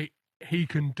he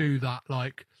can do that,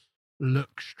 like,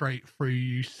 look straight through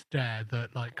you stare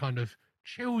that, like, kind of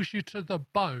chills you to the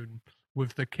bone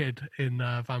with the kid in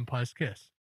Vampire's Kiss.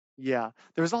 Yeah.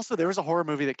 There was a horror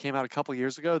movie that came out a couple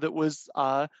years ago that was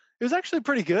it was actually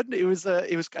pretty good. It was I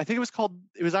think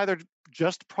it was either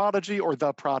just Prodigy or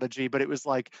The Prodigy, but it was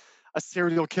like a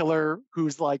serial killer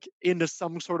who's like into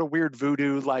some sort of weird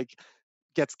voodoo, like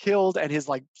gets killed and his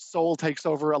like soul takes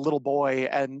over a little boy.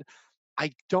 And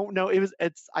I don't know.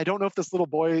 I don't know if this little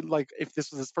boy, like, if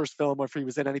this was his first film or if he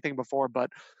was in anything before,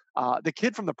 but the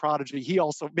kid from The Prodigy, he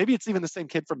also, maybe it's even the same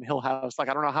kid from Hill House. Like,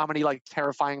 I don't know how many like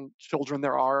terrifying children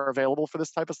there are available for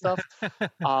this type of stuff.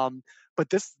 But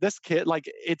this kid,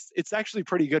 like, it's actually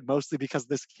pretty good, mostly because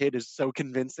this kid is so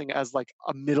convincing as like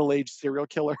a middle-aged serial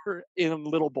killer in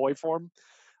little boy form.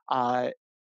 Uh,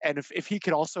 and if he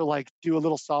could also like do a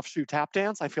little soft shoe tap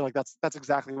dance, I feel like that's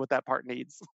exactly what that part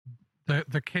needs.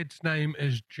 The kid's name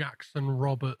is Jackson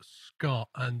Robert Scott,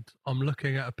 and I'm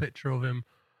looking at a picture of him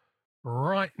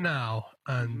right now,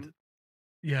 and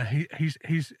yeah, he's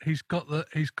got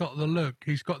the look.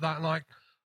 He's got that like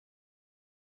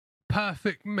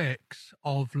perfect mix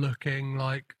of looking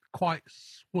like quite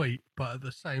sweet, but at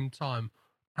the same time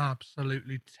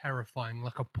absolutely terrifying,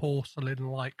 like a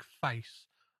porcelain-like face.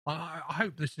 I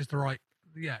hope this is the right.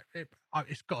 Yeah,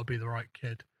 it's got to be the right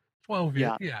kid. 12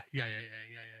 years. Yeah.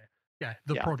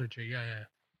 The Yeah. Prodigy. Yeah.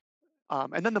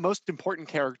 And then the most important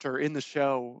character in the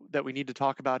show that we need to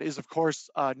talk about is, of course,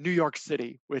 New York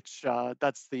City, which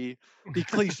that's the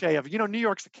cliche of, New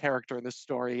York's a character in this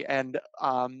story. And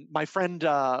my friend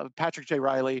Patrick J.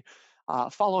 Riley,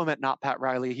 follow him at Not Pat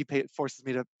Riley. He forces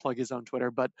me to plug his own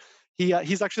Twitter, but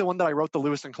he's actually the one that I wrote the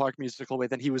Lewis and Clark musical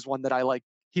with, and he was one that I like.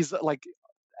 He's like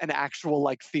an actual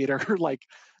like theater, like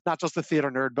not just a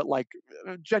theater nerd, but like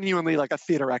genuinely like a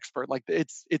theater expert. Like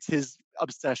it's his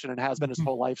obsession and has been his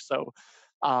whole life. So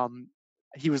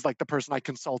he was like the person I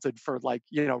consulted for, like,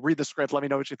 read the script, let me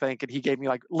know what you think. And he gave me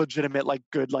like legitimate, like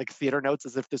good, like theater notes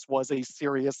as if this was a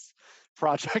serious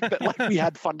project that like we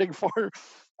had funding for.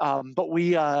 But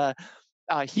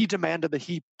he demanded that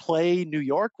he play New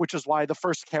York, which is why the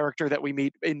first character that we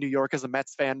meet in New York is a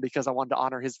Mets fan, because I wanted to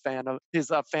honor his fandom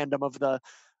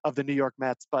of the New York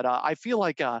Mets. But I feel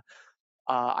like I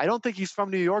don't think he's from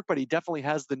New York, but he definitely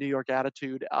has the New York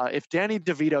attitude. If Danny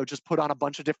DeVito just put on a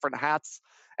bunch of different hats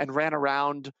and ran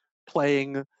around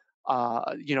playing,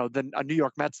 a New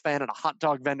York Mets fan and a hot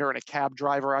dog vendor and a cab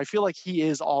driver, I feel like he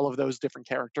is all of those different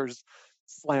characters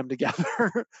slammed together.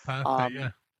 Perfect. Yeah.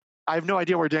 I have no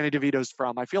idea where Danny DeVito's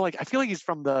from. I feel like he's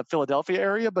from the Philadelphia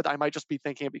area, but I might just be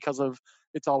thinking it because of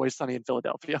It's Always Sunny in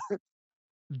Philadelphia.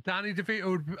 Danny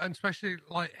DeVito and especially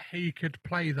like he could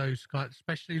play those guys,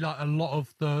 especially like a lot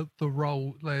of the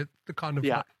role, the kind of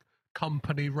like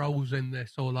company roles in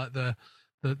this, or like the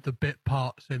bit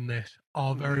parts in this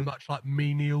are very much like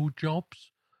menial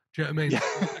jobs. Do you know what I mean? Yeah.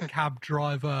 The cab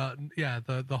driver,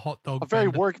 the hot dog. A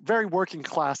very working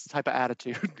class type of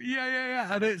attitude.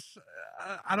 Yeah, and it's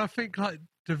and I think like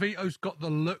DeVito's got the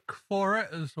look for it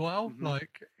as well. Like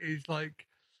he's like,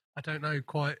 I don't know,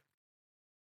 quite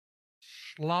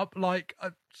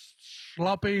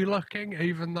slubby looking,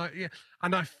 even though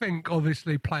and I think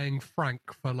obviously playing Frank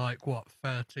for like what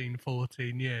 13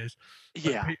 14 years,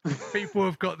 people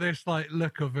have got this like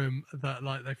look of him that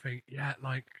like they think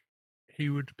like he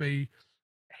would be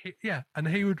and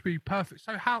he would be perfect.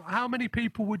 So how many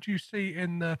people would you see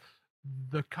in the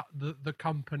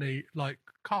company, like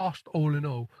cast all in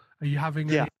all? Are you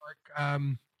having any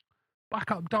like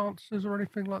backup dancers or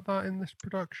anything like that in this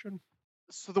production?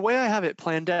 So the way I have it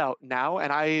planned out now,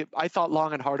 and I thought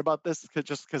long and hard about this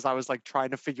because I was like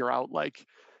trying to figure out like,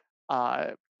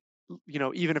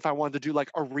 even if I wanted to do like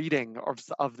a reading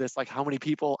of this, like how many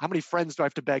friends do I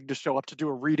have to beg to show up to do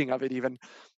a reading of it even?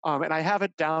 And I have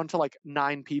it down to like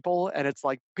 9 people, and it's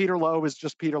like Peter Lowe is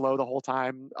just Peter Lowe the whole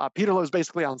time. Peter Lowe is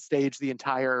basically on stage the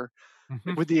entire,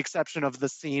 with the exception of the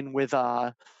scene with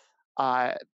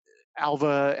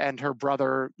Alva and her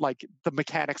brother. Like the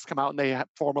mechanics come out and they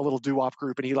form a little doo-wop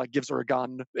group, and he like gives her a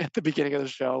gun at the beginning of the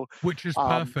show, which is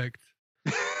perfect.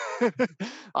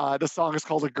 The song is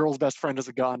called "A Girl's Best Friend Is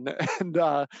a Gun," and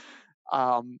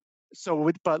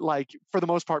but like for the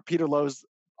most part, Peter Lowe's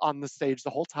on the stage the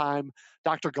whole time.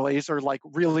 Dr. Glazer like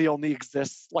really only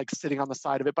exists like sitting on the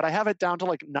side of it. But I have it down to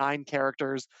like 9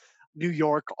 characters. New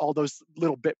York, all those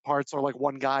little bit parts are like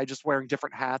one guy just wearing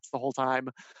different hats the whole time.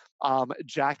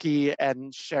 Jackie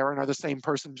and Sharon are the same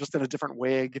person, just in a different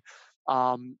wig.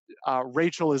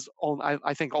 Rachel is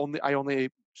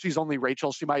she's only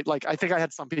Rachel. She might like, I think I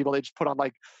had some people, they just put on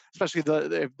like, especially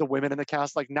the women in the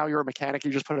cast, like, now you're a mechanic,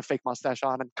 you just put a fake mustache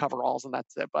on and coveralls and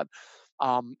that's it. But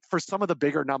For some of the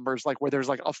bigger numbers, like where there's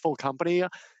like a full company,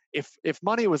 if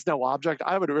money was no object,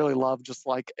 I would really love just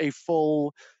like a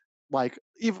full, like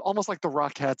even almost like the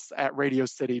Rockettes at Radio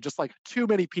City, just like too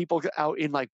many people out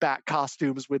in like bat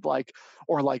costumes with like,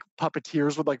 or like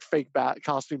puppeteers with like fake bat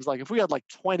costumes. Like if we had like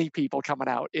 20 people coming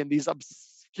out in these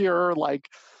obscure like,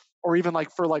 or even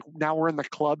like for like now we're in the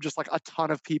club, just like a ton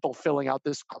of people filling out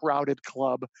this crowded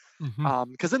club.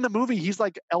 Because in the movie he's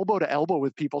like elbow to elbow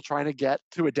with people trying to get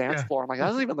to a dance Yeah. floor. I'm like, that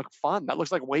doesn't even look fun. That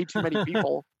looks like way too many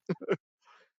people.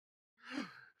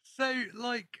 So,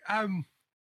 like,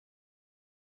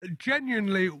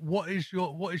 genuinely, what is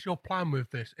your plan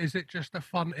with this? Is it just a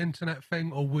fun internet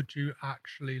thing, or would you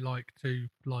actually like to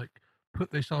like put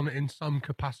this on in some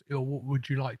capacity, or what would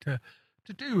you like to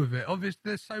do with it? Obviously,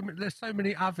 there's so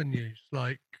many avenues.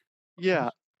 Like, Yeah.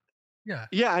 yeah,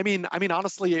 Yeah, I mean,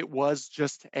 honestly, it was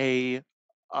just a.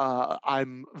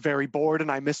 I'm very bored and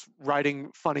I miss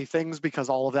writing funny things because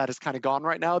all of that is kind of gone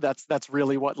right now. That's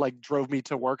really what like drove me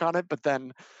to work on it. But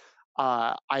then,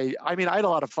 I mean, I had a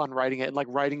lot of fun writing it, and like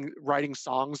writing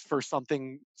songs for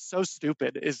something so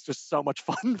stupid is just so much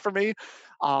fun for me.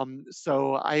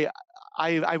 So I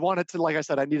wanted to, like I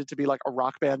said, I needed to be like a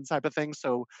rock band type of thing.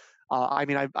 So I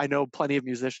mean, I know plenty of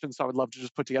musicians, so I would love to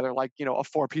just put together like, you know, a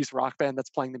 4-piece rock band that's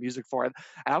playing the music for it.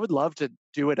 And I would love to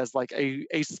do it as like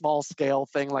a small scale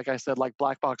thing, like I said, like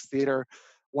black box theater.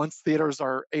 Once theaters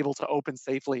are able to open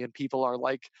safely and people are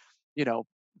like, you know,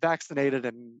 vaccinated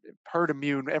and herd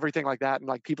immune, everything like that, and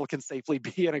like people can safely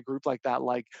be in a group like that.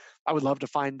 Like I would love to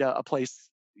find a place,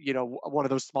 you know, one of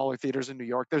those smaller theaters in New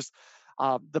York. There's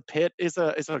the Pit is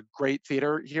a great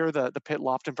theater here. The Pit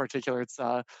Loft in particular. It's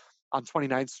on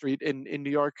 29th Street in New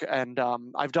York, and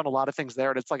I've done a lot of things there.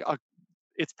 And it's like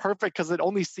it's perfect because it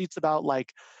only seats about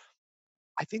like,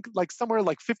 I think like somewhere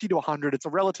like 50 to 100. It's a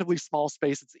relatively small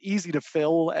space. It's easy to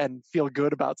fill and feel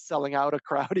good about selling out a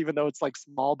crowd, even though it's like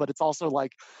small. But it's also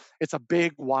like it's a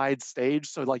big, wide stage,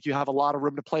 so like you have a lot of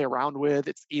room to play around with.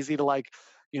 It's easy to like,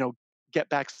 you know, get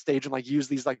backstage and like use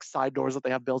these like side doors that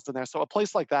they have built in there. So a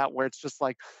place like that where it's just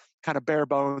like kind of bare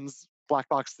bones black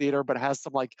box theater, but it has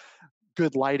some like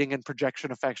good lighting and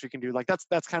projection effects you can do. Like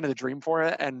that's kind of the dream for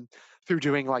it. And through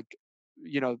doing like,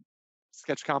 you know,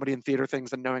 sketch comedy and theater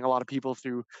things and knowing a lot of people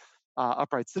through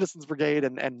Upright Citizens Brigade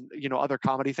and you know other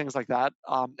comedy things like that.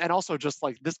 And also just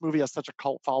like this movie has such a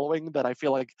cult following that I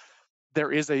feel like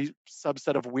there is a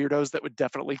subset of weirdos that would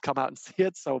definitely come out and see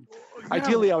it. So yeah.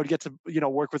 ideally, I would get to, you know,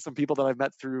 work with some people that I've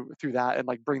met through that and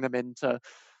like bring them in to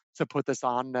put this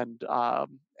on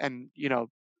and you know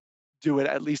do it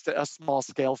at least at a small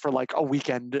scale for like a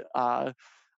weekend of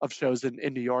shows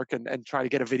in New York and try to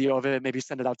get a video of it, maybe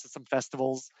send it out to some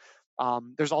festivals.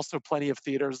 There's also plenty of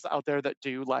theaters out there that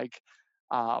do like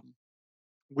um,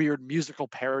 weird musical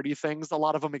parody things. A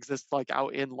lot of them exist like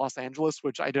out in Los Angeles,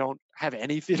 which I don't have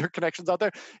any theater connections out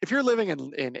there. If you're living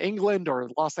in England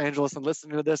or Los Angeles and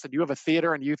listening to this and you have a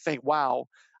theater and you think, wow,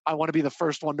 I want to be the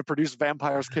first one to produce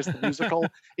Vampire's Kiss the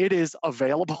musical, it is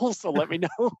available. So let me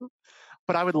know.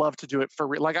 But I would love to do it for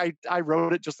real. Like I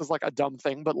wrote it just as like a dumb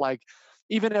thing, but like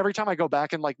even every time I go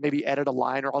back and like maybe edit a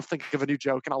line or I'll think of a new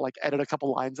joke and I'll like edit a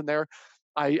couple lines in there,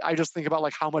 I just think about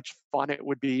like how much fun it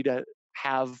would be to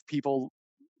have people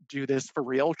do this for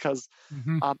real. Because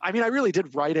hmm I mean, I really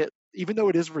did write it, even though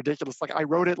it is ridiculous. Like I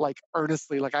wrote it like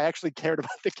earnestly, like I actually cared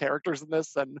about the characters in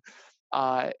this. And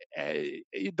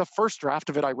the first draft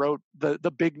of it I wrote,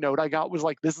 the big note I got was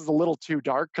like, this is a little too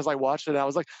dark, because I watched it and I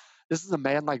was like, this is a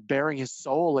man like bearing his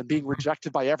soul and being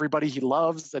rejected by everybody he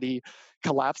loves, that he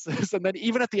collapses. And then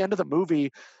even at the end of the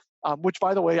movie, which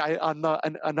by the way, I on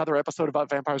another episode about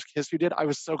Vampires Kiss you did, I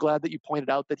was so glad that you pointed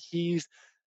out that he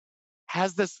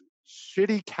has this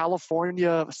shitty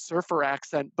California surfer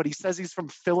accent, but he says he's from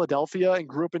Philadelphia and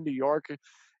grew up in New York.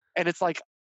 And it's like,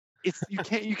 it's you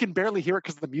can barely hear it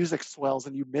because the music swells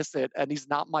and you miss it, and he's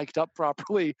not mic'd up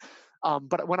properly.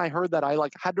 But when I heard that, I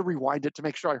like had to rewind it to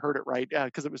make sure I heard it right,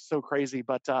 because it was so crazy.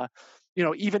 But you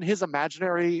know, even his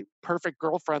imaginary perfect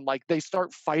girlfriend, like they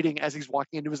start fighting as he's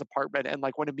walking into his apartment, and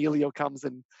like when Emilio comes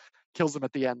and kills him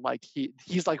at the end, like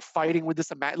he's like fighting with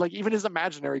this like even his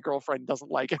imaginary girlfriend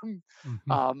doesn't like him.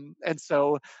 hmm And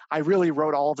so I really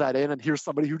wrote all of that in, and here's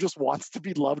somebody who just wants to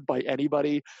be loved by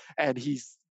anybody, and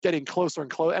he's getting closer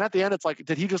and closer. And at the end, it's like,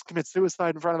 did he just commit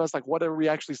suicide in front of us? Like, what are we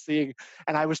actually seeing?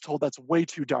 And I was told that's way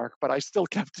too dark, but I still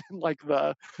kept in like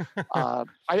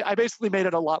I basically made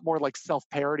it a lot more like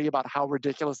self-parody about how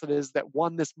ridiculous it is that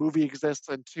one, this movie exists,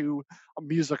 and two, a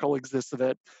musical exists of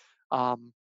it.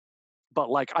 Um, but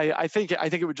like, I think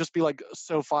it would just be like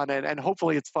so fun, and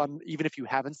hopefully it's fun even if you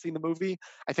haven't seen the movie.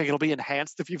 I think it'll be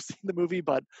enhanced if you've seen the movie,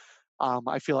 but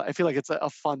I feel like it's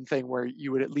a fun thing where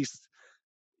you would at least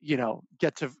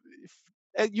get to,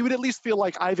 you would at least feel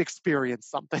like I've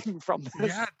experienced something from this.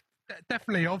 Yeah,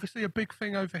 definitely. Obviously, a big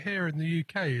thing over here in the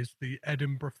UK is the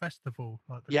Edinburgh Festival,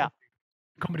 like the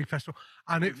comedy festival,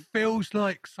 and it feels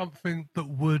like something that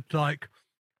would, like,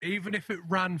 even if it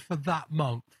ran for that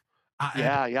month,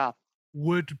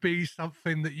 would be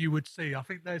something that you would see. I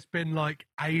think there's been like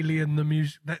Alien the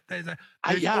music.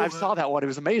 I saw that one. It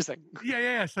was amazing.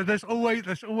 Yeah. So there's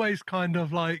always kind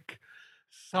of like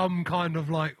some kind of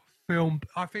like film.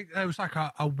 I think there was like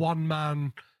a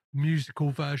one-man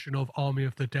musical version of Army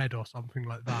of the Dead or something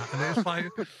like that, and it's like,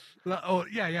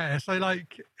 So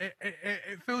like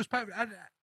it feels perfect, and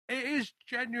it is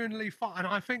genuinely fun. And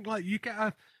I think like you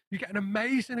get an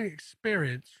amazing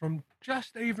experience from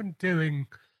just even doing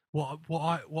what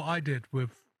I did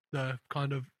with the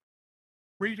kind of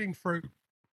reading through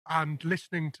and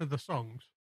listening to the songs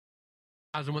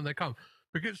as and when they come,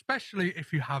 because especially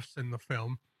if you have seen the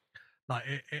film, like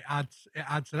it adds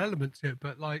an element to it,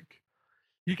 but like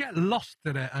you get lost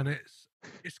in it, and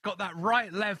it's got that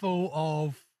right level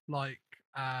of like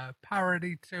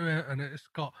parody to it, and it's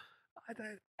got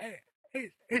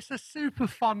it's a super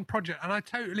fun project. And I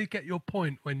totally get your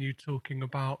point when you're talking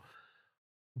about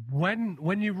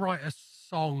when you write a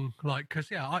song, like,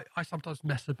 because I sometimes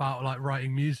mess about like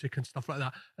writing music and stuff like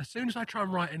that. As soon as I try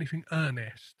and write anything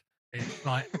earnest, it's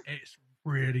like it's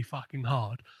really fucking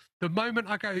hard. The moment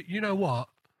I go, you know what,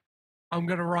 I'm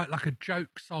gonna write like a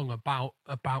joke song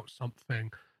about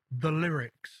something, the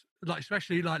lyrics, like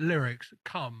especially like lyrics,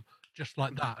 come just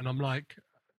like that, and I'm like,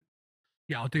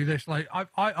 yeah, I'll do this. Like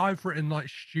I've written like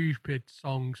stupid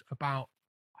songs about,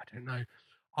 I don't know.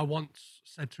 I once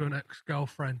said to an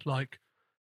ex-girlfriend, like,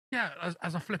 yeah,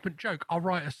 as a flippant joke, I'll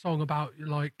write a song about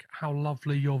like how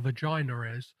lovely your vagina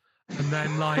is, and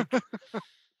then like, do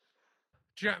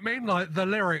you know what I mean? Like the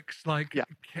lyrics, like,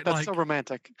 that's like, so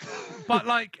romantic. But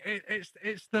like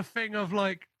it's the thing of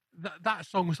like that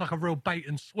song was like a real bait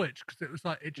and switch, because it was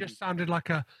like it just sounded like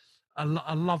a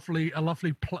lovely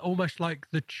almost like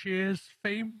the Cheers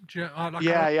theme. I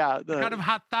kind of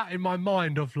had that in my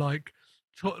mind of like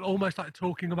almost like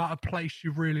talking about a place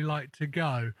you really like to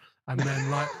go, and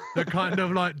then like the kind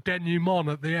of like denouement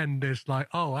at the end is like,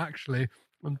 oh, actually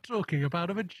I'm talking about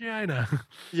a vagina.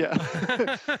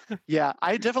 Yeah. Yeah,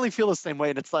 I definitely feel the same way,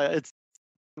 and it's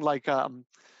like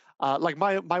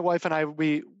my wife and I,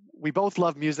 we both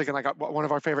love music, and like one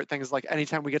of our favorite things is like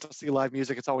anytime we get to see live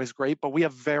music, it's always great, but we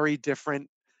have very different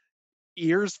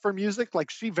ears for music. Like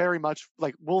she very much,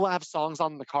 like, we'll have songs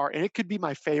on in the car and it could be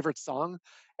my favorite song,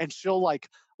 and she'll like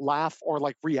laugh or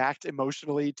like react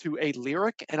emotionally to a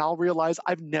lyric, and I'll realize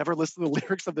I've never listened to the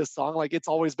lyrics of this song. Like it's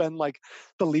always been like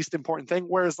the least important thing.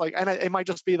 Whereas like, and it might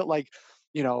just be that like,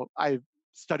 I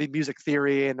studied music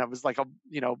theory and I was like a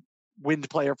wind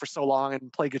player for so long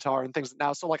and play guitar and things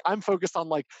now. So like I'm focused on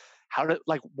like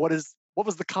what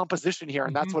was the composition here,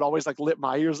 and that's what always like lit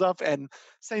my ears up. And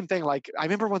same thing, like I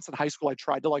remember once in high school I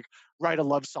tried to like write a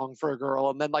love song for a girl,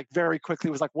 and then like very quickly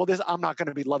was like, well, I'm not going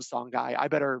to be love song guy.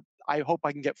 I hope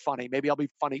I can get funny. Maybe I'll be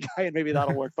funny guy and maybe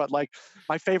that'll work. But like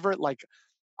my favorite, like,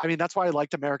 I mean, that's why I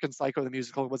liked American Psycho the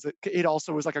musical, was it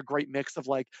also was like a great mix of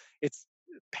like it's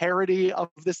parody of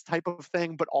this type of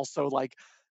thing, but also like,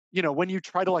 when you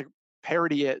try to like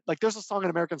parody it, like there's a song in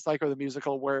American Psycho the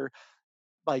musical where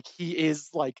like he is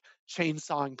like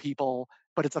chainsawing people,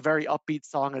 but it's a very upbeat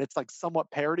song and it's like somewhat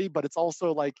parody, but it's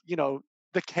also like,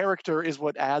 the character is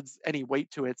what adds any weight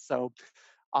to it. So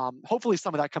hopefully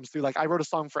some of that comes through. Like I wrote a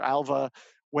song for Alva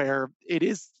where it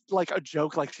is like a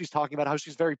joke, like she's talking about how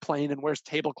she's very plain and wears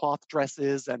tablecloth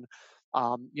dresses, and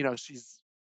she's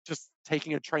just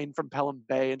taking a train from Pelham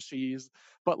Bay, and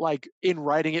but like in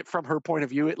writing it from her point of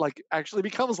view, it like actually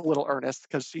becomes a little earnest,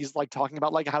 because she's like talking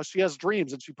about like how she has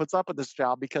dreams and she puts up with this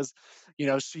job because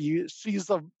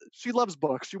she loves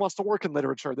books, she wants to work in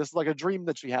literature, this is like a dream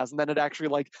that she has. And then it actually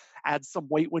like adds some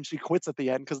weight when she quits at the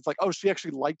end, because it's like, oh, she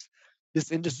actually liked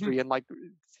this industry, and like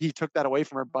he took that away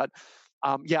from her. But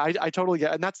I totally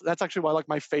get, and that's actually why like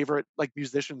my favorite like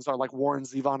musicians are like Warren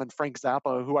Zevon and Frank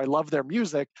Zappa, who I love their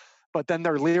music, but then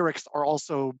their lyrics are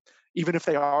also, even if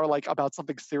they are like about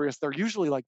something serious, they're usually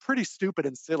like pretty stupid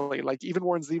and silly. Like even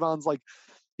Warren Zevon's like,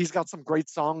 he's got some great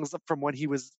songs from when he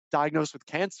was diagnosed with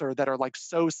cancer that are like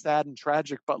so sad and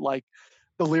tragic, but like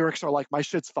the lyrics are like, my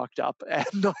shit's fucked up, and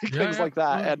like things like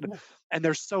that. And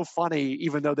they're so funny,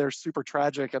 even though they're super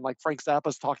tragic. And like Frank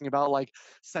Zappa's talking about like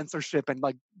censorship and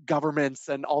like governments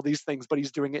and all these things, but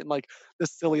he's doing it in like the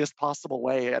silliest possible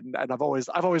way. And I've always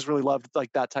really loved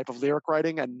like that type of lyric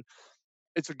writing. And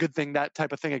it's a good thing that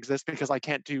type of thing exists, because I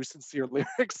can't do sincere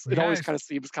lyrics. It always kind of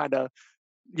seems kind of,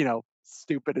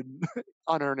 stupid and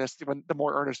unearnest when the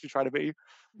more earnest you try to be.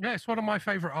 Yeah, it's one of my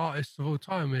favorite artists of all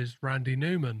time is Randy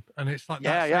Newman, and it's like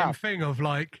Yeah, that same yeah. thing of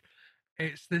like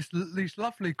it's these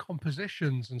lovely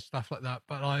compositions and stuff like that,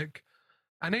 but like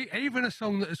and even a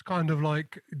song that has kind of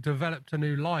like developed a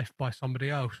new life by somebody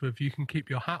else with "You Can Keep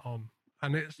Your Hat On,"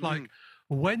 and it's like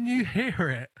when you hear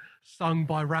it sung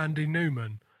by Randy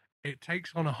Newman, it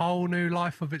takes on a whole new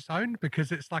life of its own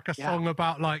because it's like a Yeah. song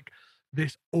about like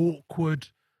this awkward,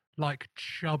 like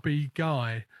chubby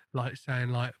guy, like saying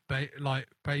like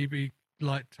baby,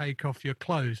 like take off your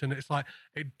clothes, and it's like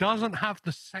it doesn't have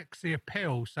the sexy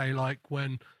appeal, say like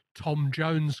when Tom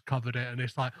Jones covered it, and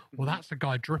it's like, well, that's a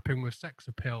guy dripping with sex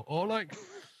appeal, or like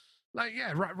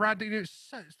yeah, Randy.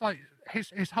 It's like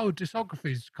his whole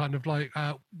discography is kind of like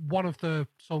one of the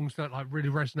songs that like really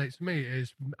resonates with me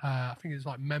is I think it's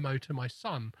like "Memo to My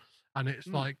Son," and it's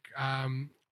like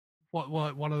what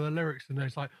one of the lyrics in there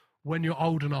is like, "When you're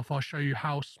old enough, I'll show you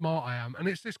how smart I am," and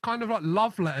it's this kind of like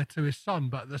love letter to his son,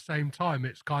 but at the same time,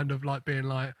 it's kind of like being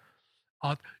like,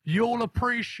 you'll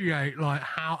appreciate like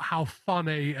how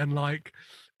funny and like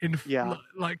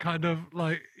like kind of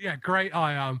like great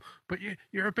I am, but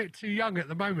you're a bit too young at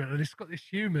the moment, and it's got this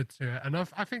humor to it, and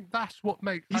I think that's what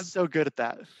makes He's so good at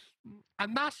that.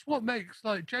 And that's what makes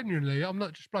like genuinely, I'm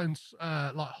not just blowing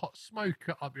like hot smoke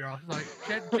up your ass, like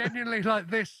genuinely like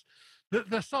this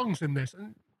the songs in this,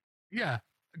 and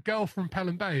Girl from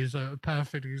Pelham Bay is a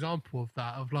perfect example of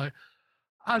that, of like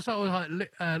as I was like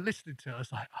listening to it, I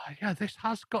was like, oh yeah, this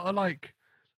has got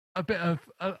a bit of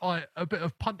a bit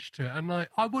of punch to it, and like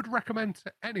I would recommend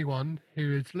to anyone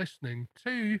who is listening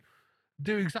to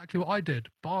do exactly what I did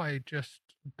by just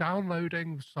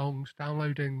downloading the songs,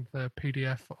 downloading the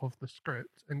PDF of the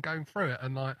script, and going through it.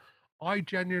 And like, I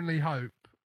genuinely hope,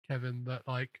 Kevin, that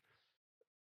like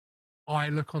I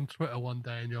look on Twitter one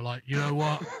day and you're like, you know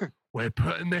what, we're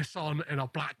putting this on in a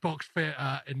black box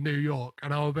theater in New York,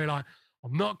 and I will be like,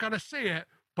 I'm not gonna see it,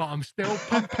 but I'm still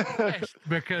pumping fist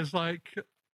because like,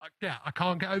 yeah, I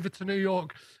can't get over to New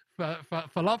York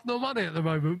for love nor money at the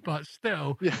moment, but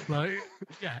still, like,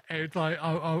 yeah, it's like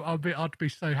I'd be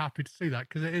so happy to see that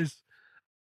because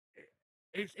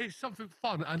it's something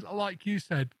fun, and like you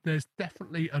said, there's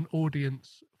definitely an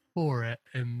audience for it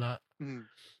in that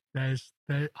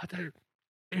I don't,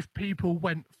 if people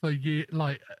went for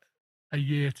a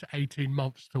year to 18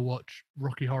 months to watch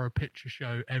Rocky Horror Picture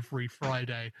Show every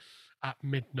Friday at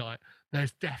midnight,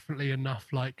 there's definitely enough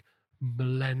like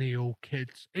millennial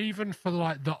kids, even for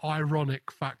like the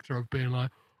ironic factor of being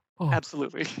like, oh,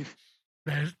 absolutely.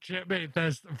 There's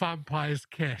Vampire's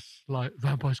Kiss, like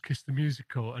Vampire's Kiss the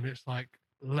musical, and it's like,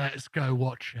 let's go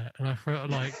watch it. And I feel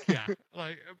like, yeah,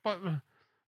 like, but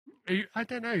I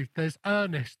don't know. There's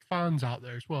earnest fans out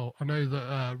there as well. I know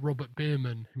that Robert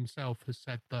Bierman himself has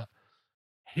said that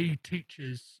he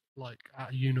teaches like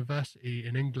at a university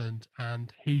in England,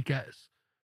 and he gets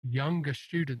younger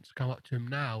students come up to him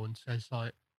now and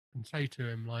say to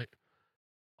him like,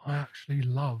 I actually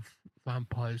love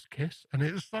Vampire's Kiss, and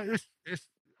it's like it's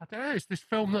I don't know, it's this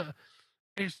film that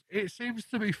it seems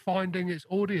to be finding its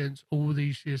audience all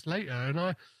these years later,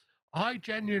 and I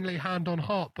genuinely, hand on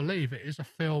heart, believe it is a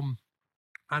film,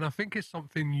 and I think it's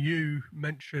something you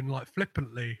mentioned like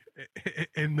flippantly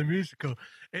in the musical.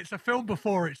 It's a film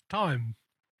before its time,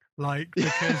 like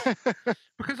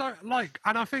because I like,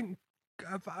 and I think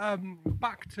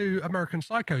back to American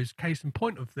Psycho's case in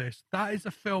point of this, that is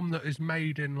a film that is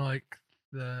made in like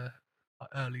the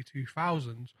early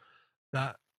 2000s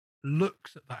that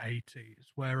looks at the 80s,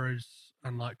 whereas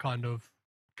and like kind of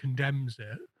condemns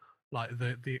it, like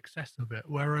the excess of it,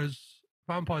 whereas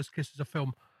Vampire's Kiss is a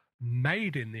film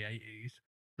made in the 80s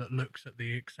that looks at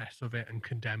the excess of it and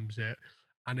condemns it,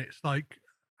 and it's like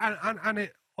and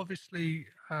it obviously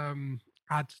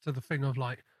adds to the thing of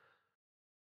like,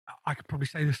 I could probably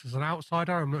say this as an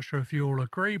outsider, I'm not sure if you all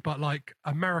agree, but like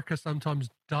America sometimes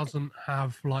doesn't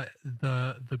have like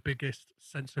the biggest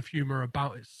sense of humor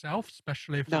about itself,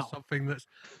 especially if there's something that's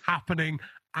happening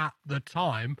at the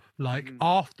time, like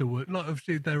afterward. Like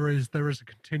obviously there is a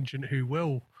contingent who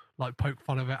will like poke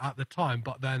fun of it at the time,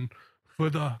 but then for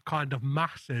the kind of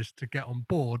masses to get on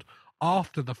board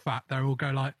after the fact, they will go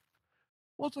like,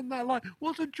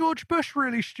 wasn't George Bush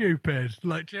really stupid?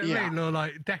 Like, do you know what I mean? Or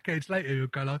like decades later, you'll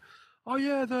go like, oh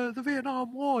yeah, the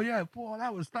Vietnam War, yeah, boy,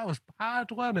 that was bad,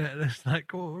 wasn't it? And it's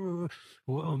like, well,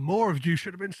 more of you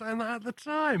should have been saying that at the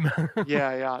time.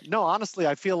 Yeah. No, honestly,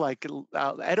 I feel like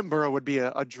Edinburgh would be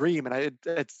a dream, and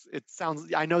it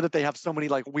sounds. I know that they have so many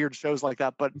like weird shows like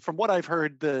that, but from what I've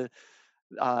heard, the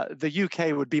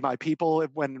UK would be my people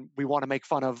when we want to make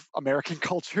fun of American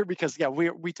culture, because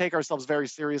we take ourselves very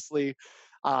seriously.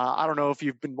 I don't know if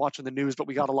you've been watching the news, but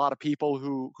we got a lot of people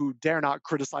who dare not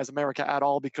criticize America at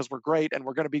all because we're great and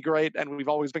we're going to be great and we've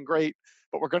always been great,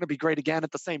 but we're going to be great again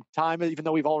at the same time, even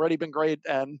though we've already been great.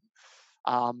 And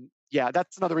yeah,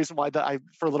 that's another reason why I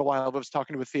for a little while I was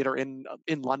talking to a theater in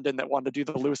London that wanted to do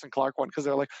the Lewis and Clark one, because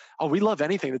they're like, oh, we love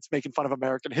anything that's making fun of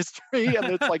American history, and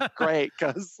it's like great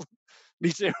because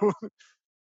me too.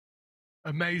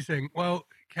 Amazing. Well,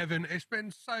 Kevin, it's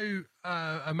been so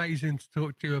amazing to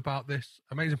talk to you about this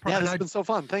amazing Yeah, project. it's been so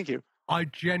fun. Thank you. I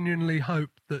genuinely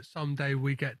hope that someday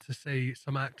we get to see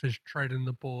some actors treading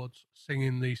the boards,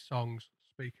 singing these songs,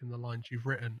 speaking the lines you've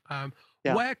written.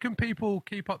 Yeah. Where can people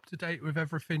keep up to date with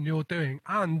everything you're doing?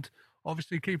 And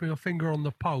obviously keeping a finger on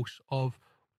the pulse of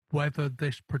whether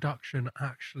this production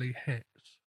actually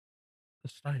hits the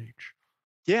stage.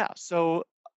 Yeah. So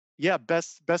yeah,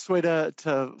 best way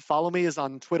to follow me is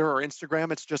on Twitter or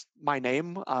Instagram. It's just my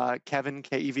name, Kevin,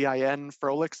 Kevin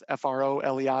Froeliks,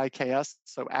 Froleiks.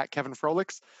 So at Kevin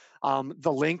Froeliks.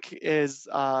 The link is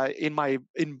in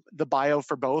the bio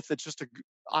for both. It's just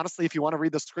honestly, if you want to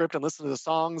read the script and listen to the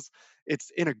songs,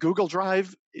 it's in a Google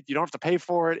Drive. You don't have to pay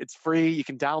for it. It's free. You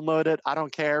can download it. I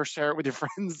don't care. Share it with your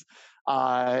friends.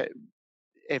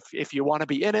 If you want to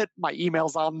be in it, my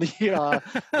email's on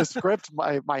the script.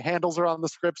 My handles are on the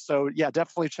script. So yeah,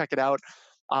 definitely check it out.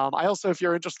 I also, if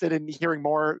you're interested in hearing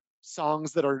more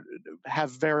songs that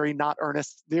have very not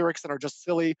earnest lyrics and are just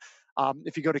silly,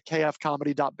 if you go to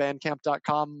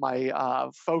kfcomedy.bandcamp.com, my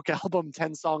folk album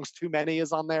 10 Songs Too Many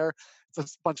is on there.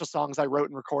 It's a bunch of songs I wrote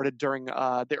and recorded during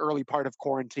the early part of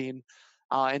quarantine.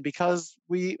 And because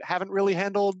we haven't really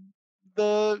handled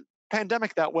the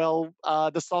pandemic that well,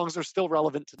 the songs are still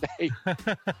relevant today.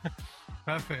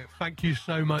 Perfect. Thank you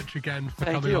so much again for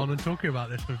coming on and talking about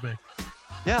this with me.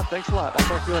 Yeah, thanks a lot. I'll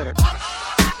talk to you later.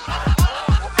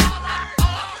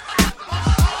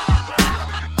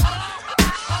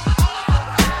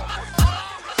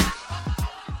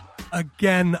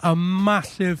 Again, a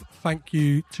massive thank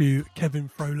you to Kevin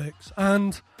Froeliks,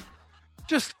 and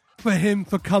just for him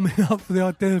for coming up for the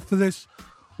idea for this,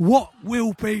 what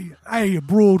will be a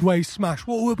Broadway smash,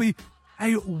 what will be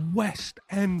a West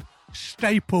End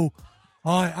staple,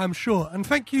 I am sure. And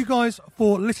thank you guys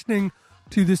for listening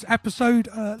to this episode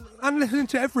and listening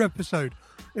to every episode.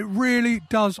 It really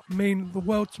does mean the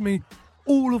world to me.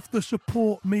 All of the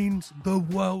support means the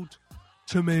world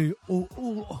to me all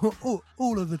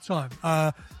of the time.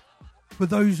 For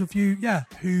those of you,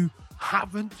 who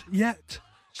haven't yet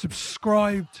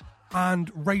subscribed and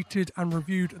rated and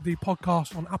reviewed the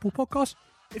podcast on Apple Podcasts,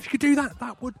 if you could do that,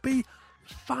 that would be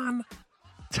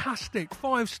fantastic.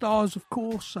 5 stars, of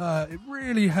course. It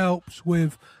really helps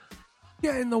with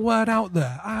getting the word out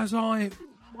there. As my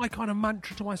kind of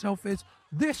mantra to myself is,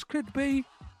 this could be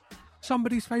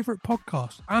somebody's favourite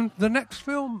podcast, and the next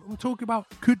film I'm talking about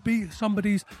could be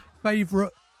somebody's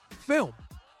favourite film.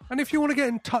 And if you want to get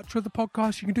in touch with the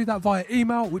podcast, you can do that via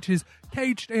email, which is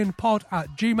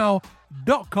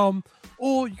cagedinpod@gmail.com,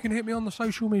 or you can hit me on the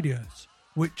social medias,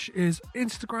 which is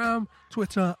Instagram,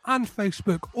 Twitter and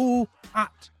Facebook, all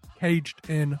at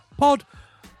cagedinpod.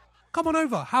 Come on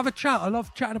over, have a chat. I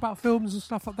love chatting about films and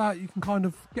stuff like that. You can kind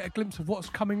of get a glimpse of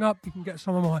what's coming up. You can get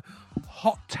some of my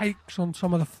hot takes on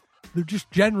some of the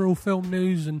just general film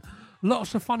news, and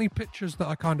lots of funny pictures that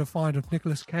I kind of find of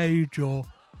Nicolas Cage or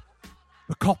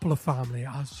the Coppola family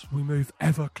as we move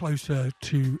ever closer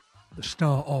to the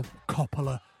start of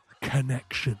Coppola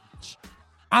Connections.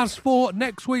 As for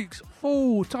next week's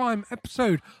full-time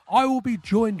episode, I will be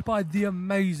joined by the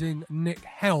amazing Nick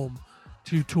Helm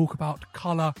to talk about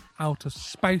Colour Out of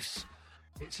Space.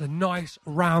 It's a nice,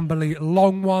 rambly,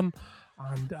 long one.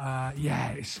 And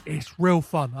it's real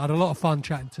fun. I had a lot of fun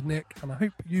chatting to Nick, and I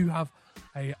hope you have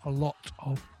a lot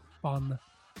of fun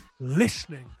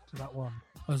listening to that one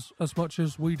as much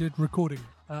as we did recording.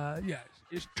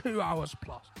 It's 2 hours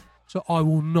plus, so I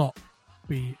will not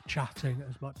be chatting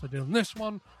as much as I did on this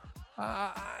one.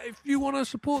 If you want to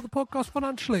support the podcast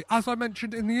financially, as I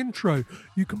mentioned in the intro,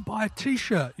 you can buy a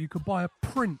t-shirt, you can buy a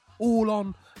print, all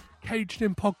on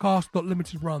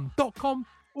cagedinpodcast.limitedrun.com,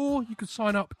 or you can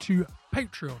sign up to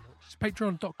Patreon, which is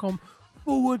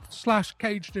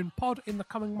patreon.com/cagedinpod. In the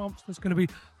coming months, there's going to be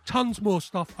tons more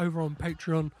stuff over on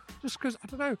Patreon, just because, I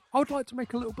don't know, I would like to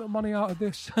make a little bit of money out of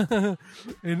this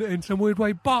in some weird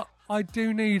way, but I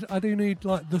do need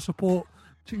like the support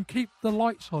to keep the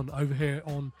lights on over here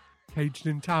on Caged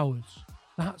in Towers.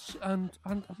 And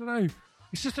I don't know,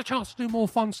 it's just a chance to do more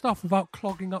fun stuff without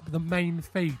clogging up the main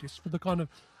feed. It's for the kind of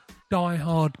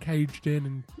die-hard Caged in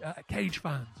and Cage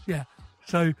fans, yeah.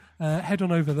 So head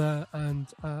on over there and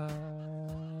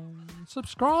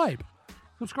subscribe.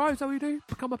 Subscribe is that what you do?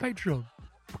 Become a Patreon.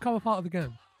 become a part of the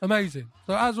game. Amazing.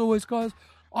 So as always, guys,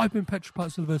 I've been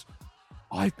Petrified Silvers.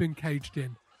 I've been Caged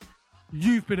In.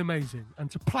 You've been amazing.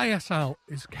 And to play us out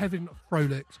is Kevin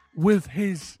Frolix with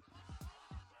his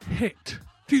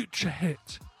future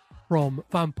hit from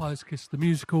Vampire's Kiss the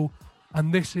Musical.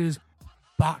 And this is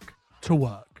Back to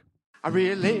Work. I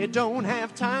really don't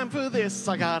have time for this.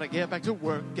 I gotta get back to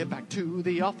work, get back to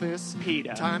the office.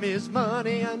 Peter. Time is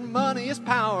money and money is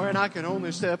power, and I can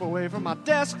only step away from my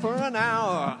desk for an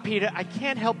hour. Peter, I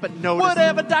can't help but notice...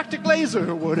 Whatever, Dr.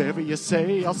 Glazer, whatever you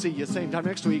say. I'll see you same time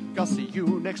next week. I'll see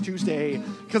you next Tuesday.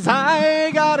 'Cause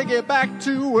I gotta get back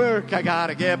to work. I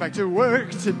gotta get back to work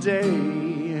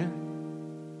today.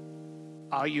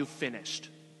 Are you finished?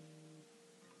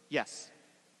 Yes.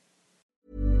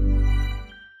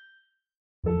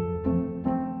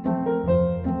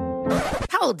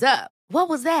 Hold up. What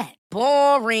was that?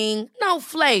 Boring. No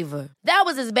flavor. That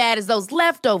was as bad as those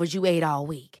leftovers you ate all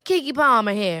week. Keke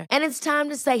Palmer here, and it's time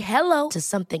to say hello to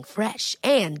something fresh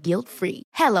and guilt-free.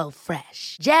 Hello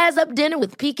Fresh. Jazz up dinner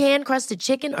with pecan-crusted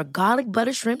chicken or garlic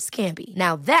butter shrimp scampi.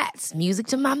 Now that's music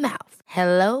to my mouth.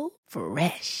 Hello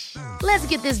Fresh. Let's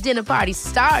get this dinner party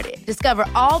started. Discover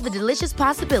all the delicious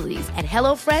possibilities at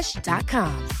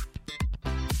HelloFresh.com.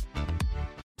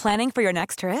 Planning for your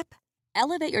next trip?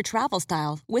 Elevate your travel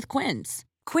style with Quince.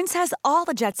 Quince has all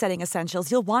the jet-setting essentials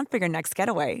you'll want for your next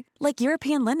getaway, like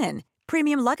European linen,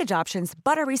 premium luggage options,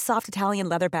 buttery soft Italian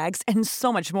leather bags, and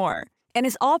so much more. And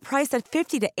is all priced at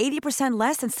 50 to 80%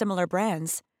 less than similar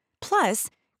brands. Plus,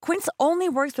 Quince only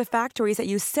works with factories that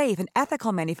use safe and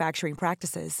ethical manufacturing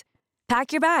practices.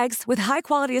 Pack your bags with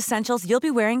high-quality essentials you'll be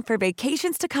wearing for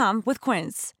vacations to come with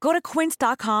Quince. Go to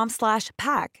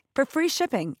quince.com/pack for free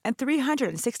shipping and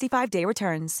 365-day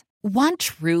returns. Want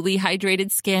truly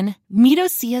hydrated skin? Meet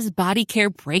Osea's Body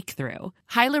Care Breakthrough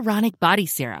Hyaluronic Body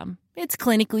Serum. It's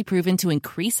clinically proven to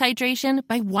increase hydration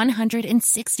by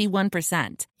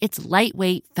 161%. It's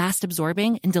lightweight,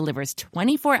 fast-absorbing, and delivers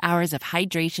 24 hours of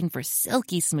hydration for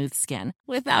silky smooth skin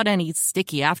without any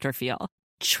sticky afterfeel.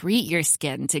 Treat your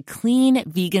skin to clean,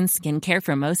 vegan skincare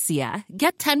from Osea.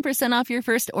 Get 10% off your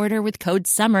first order with code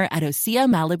SUMMER at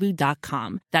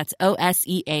OseaMalibu.com. That's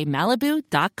OSEA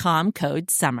Malibu.com, code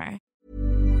SUMMER.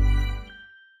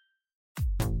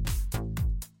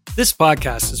 This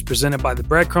podcast is presented by the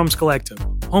Breadcrumbs Collective,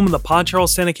 home of the Pod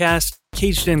Charles Cinecast,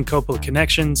 Caged In Coppola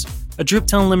Connections, A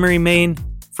Drooptown Limerick, Maine,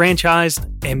 Franchised,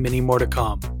 and many more to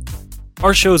come.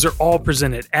 Our shows are all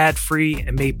presented ad-free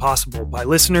and made possible by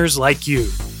listeners like you.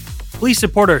 Please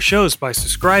support our shows by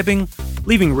subscribing,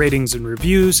 leaving ratings and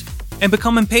reviews, and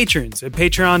becoming patrons at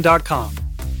patreon.com.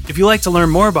 If you'd like to learn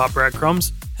more about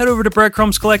Breadcrumbs, head over to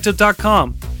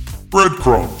breadcrumbscollective.com.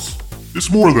 Breadcrumbs.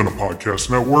 It's more than a podcast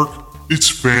network. It's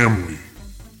family.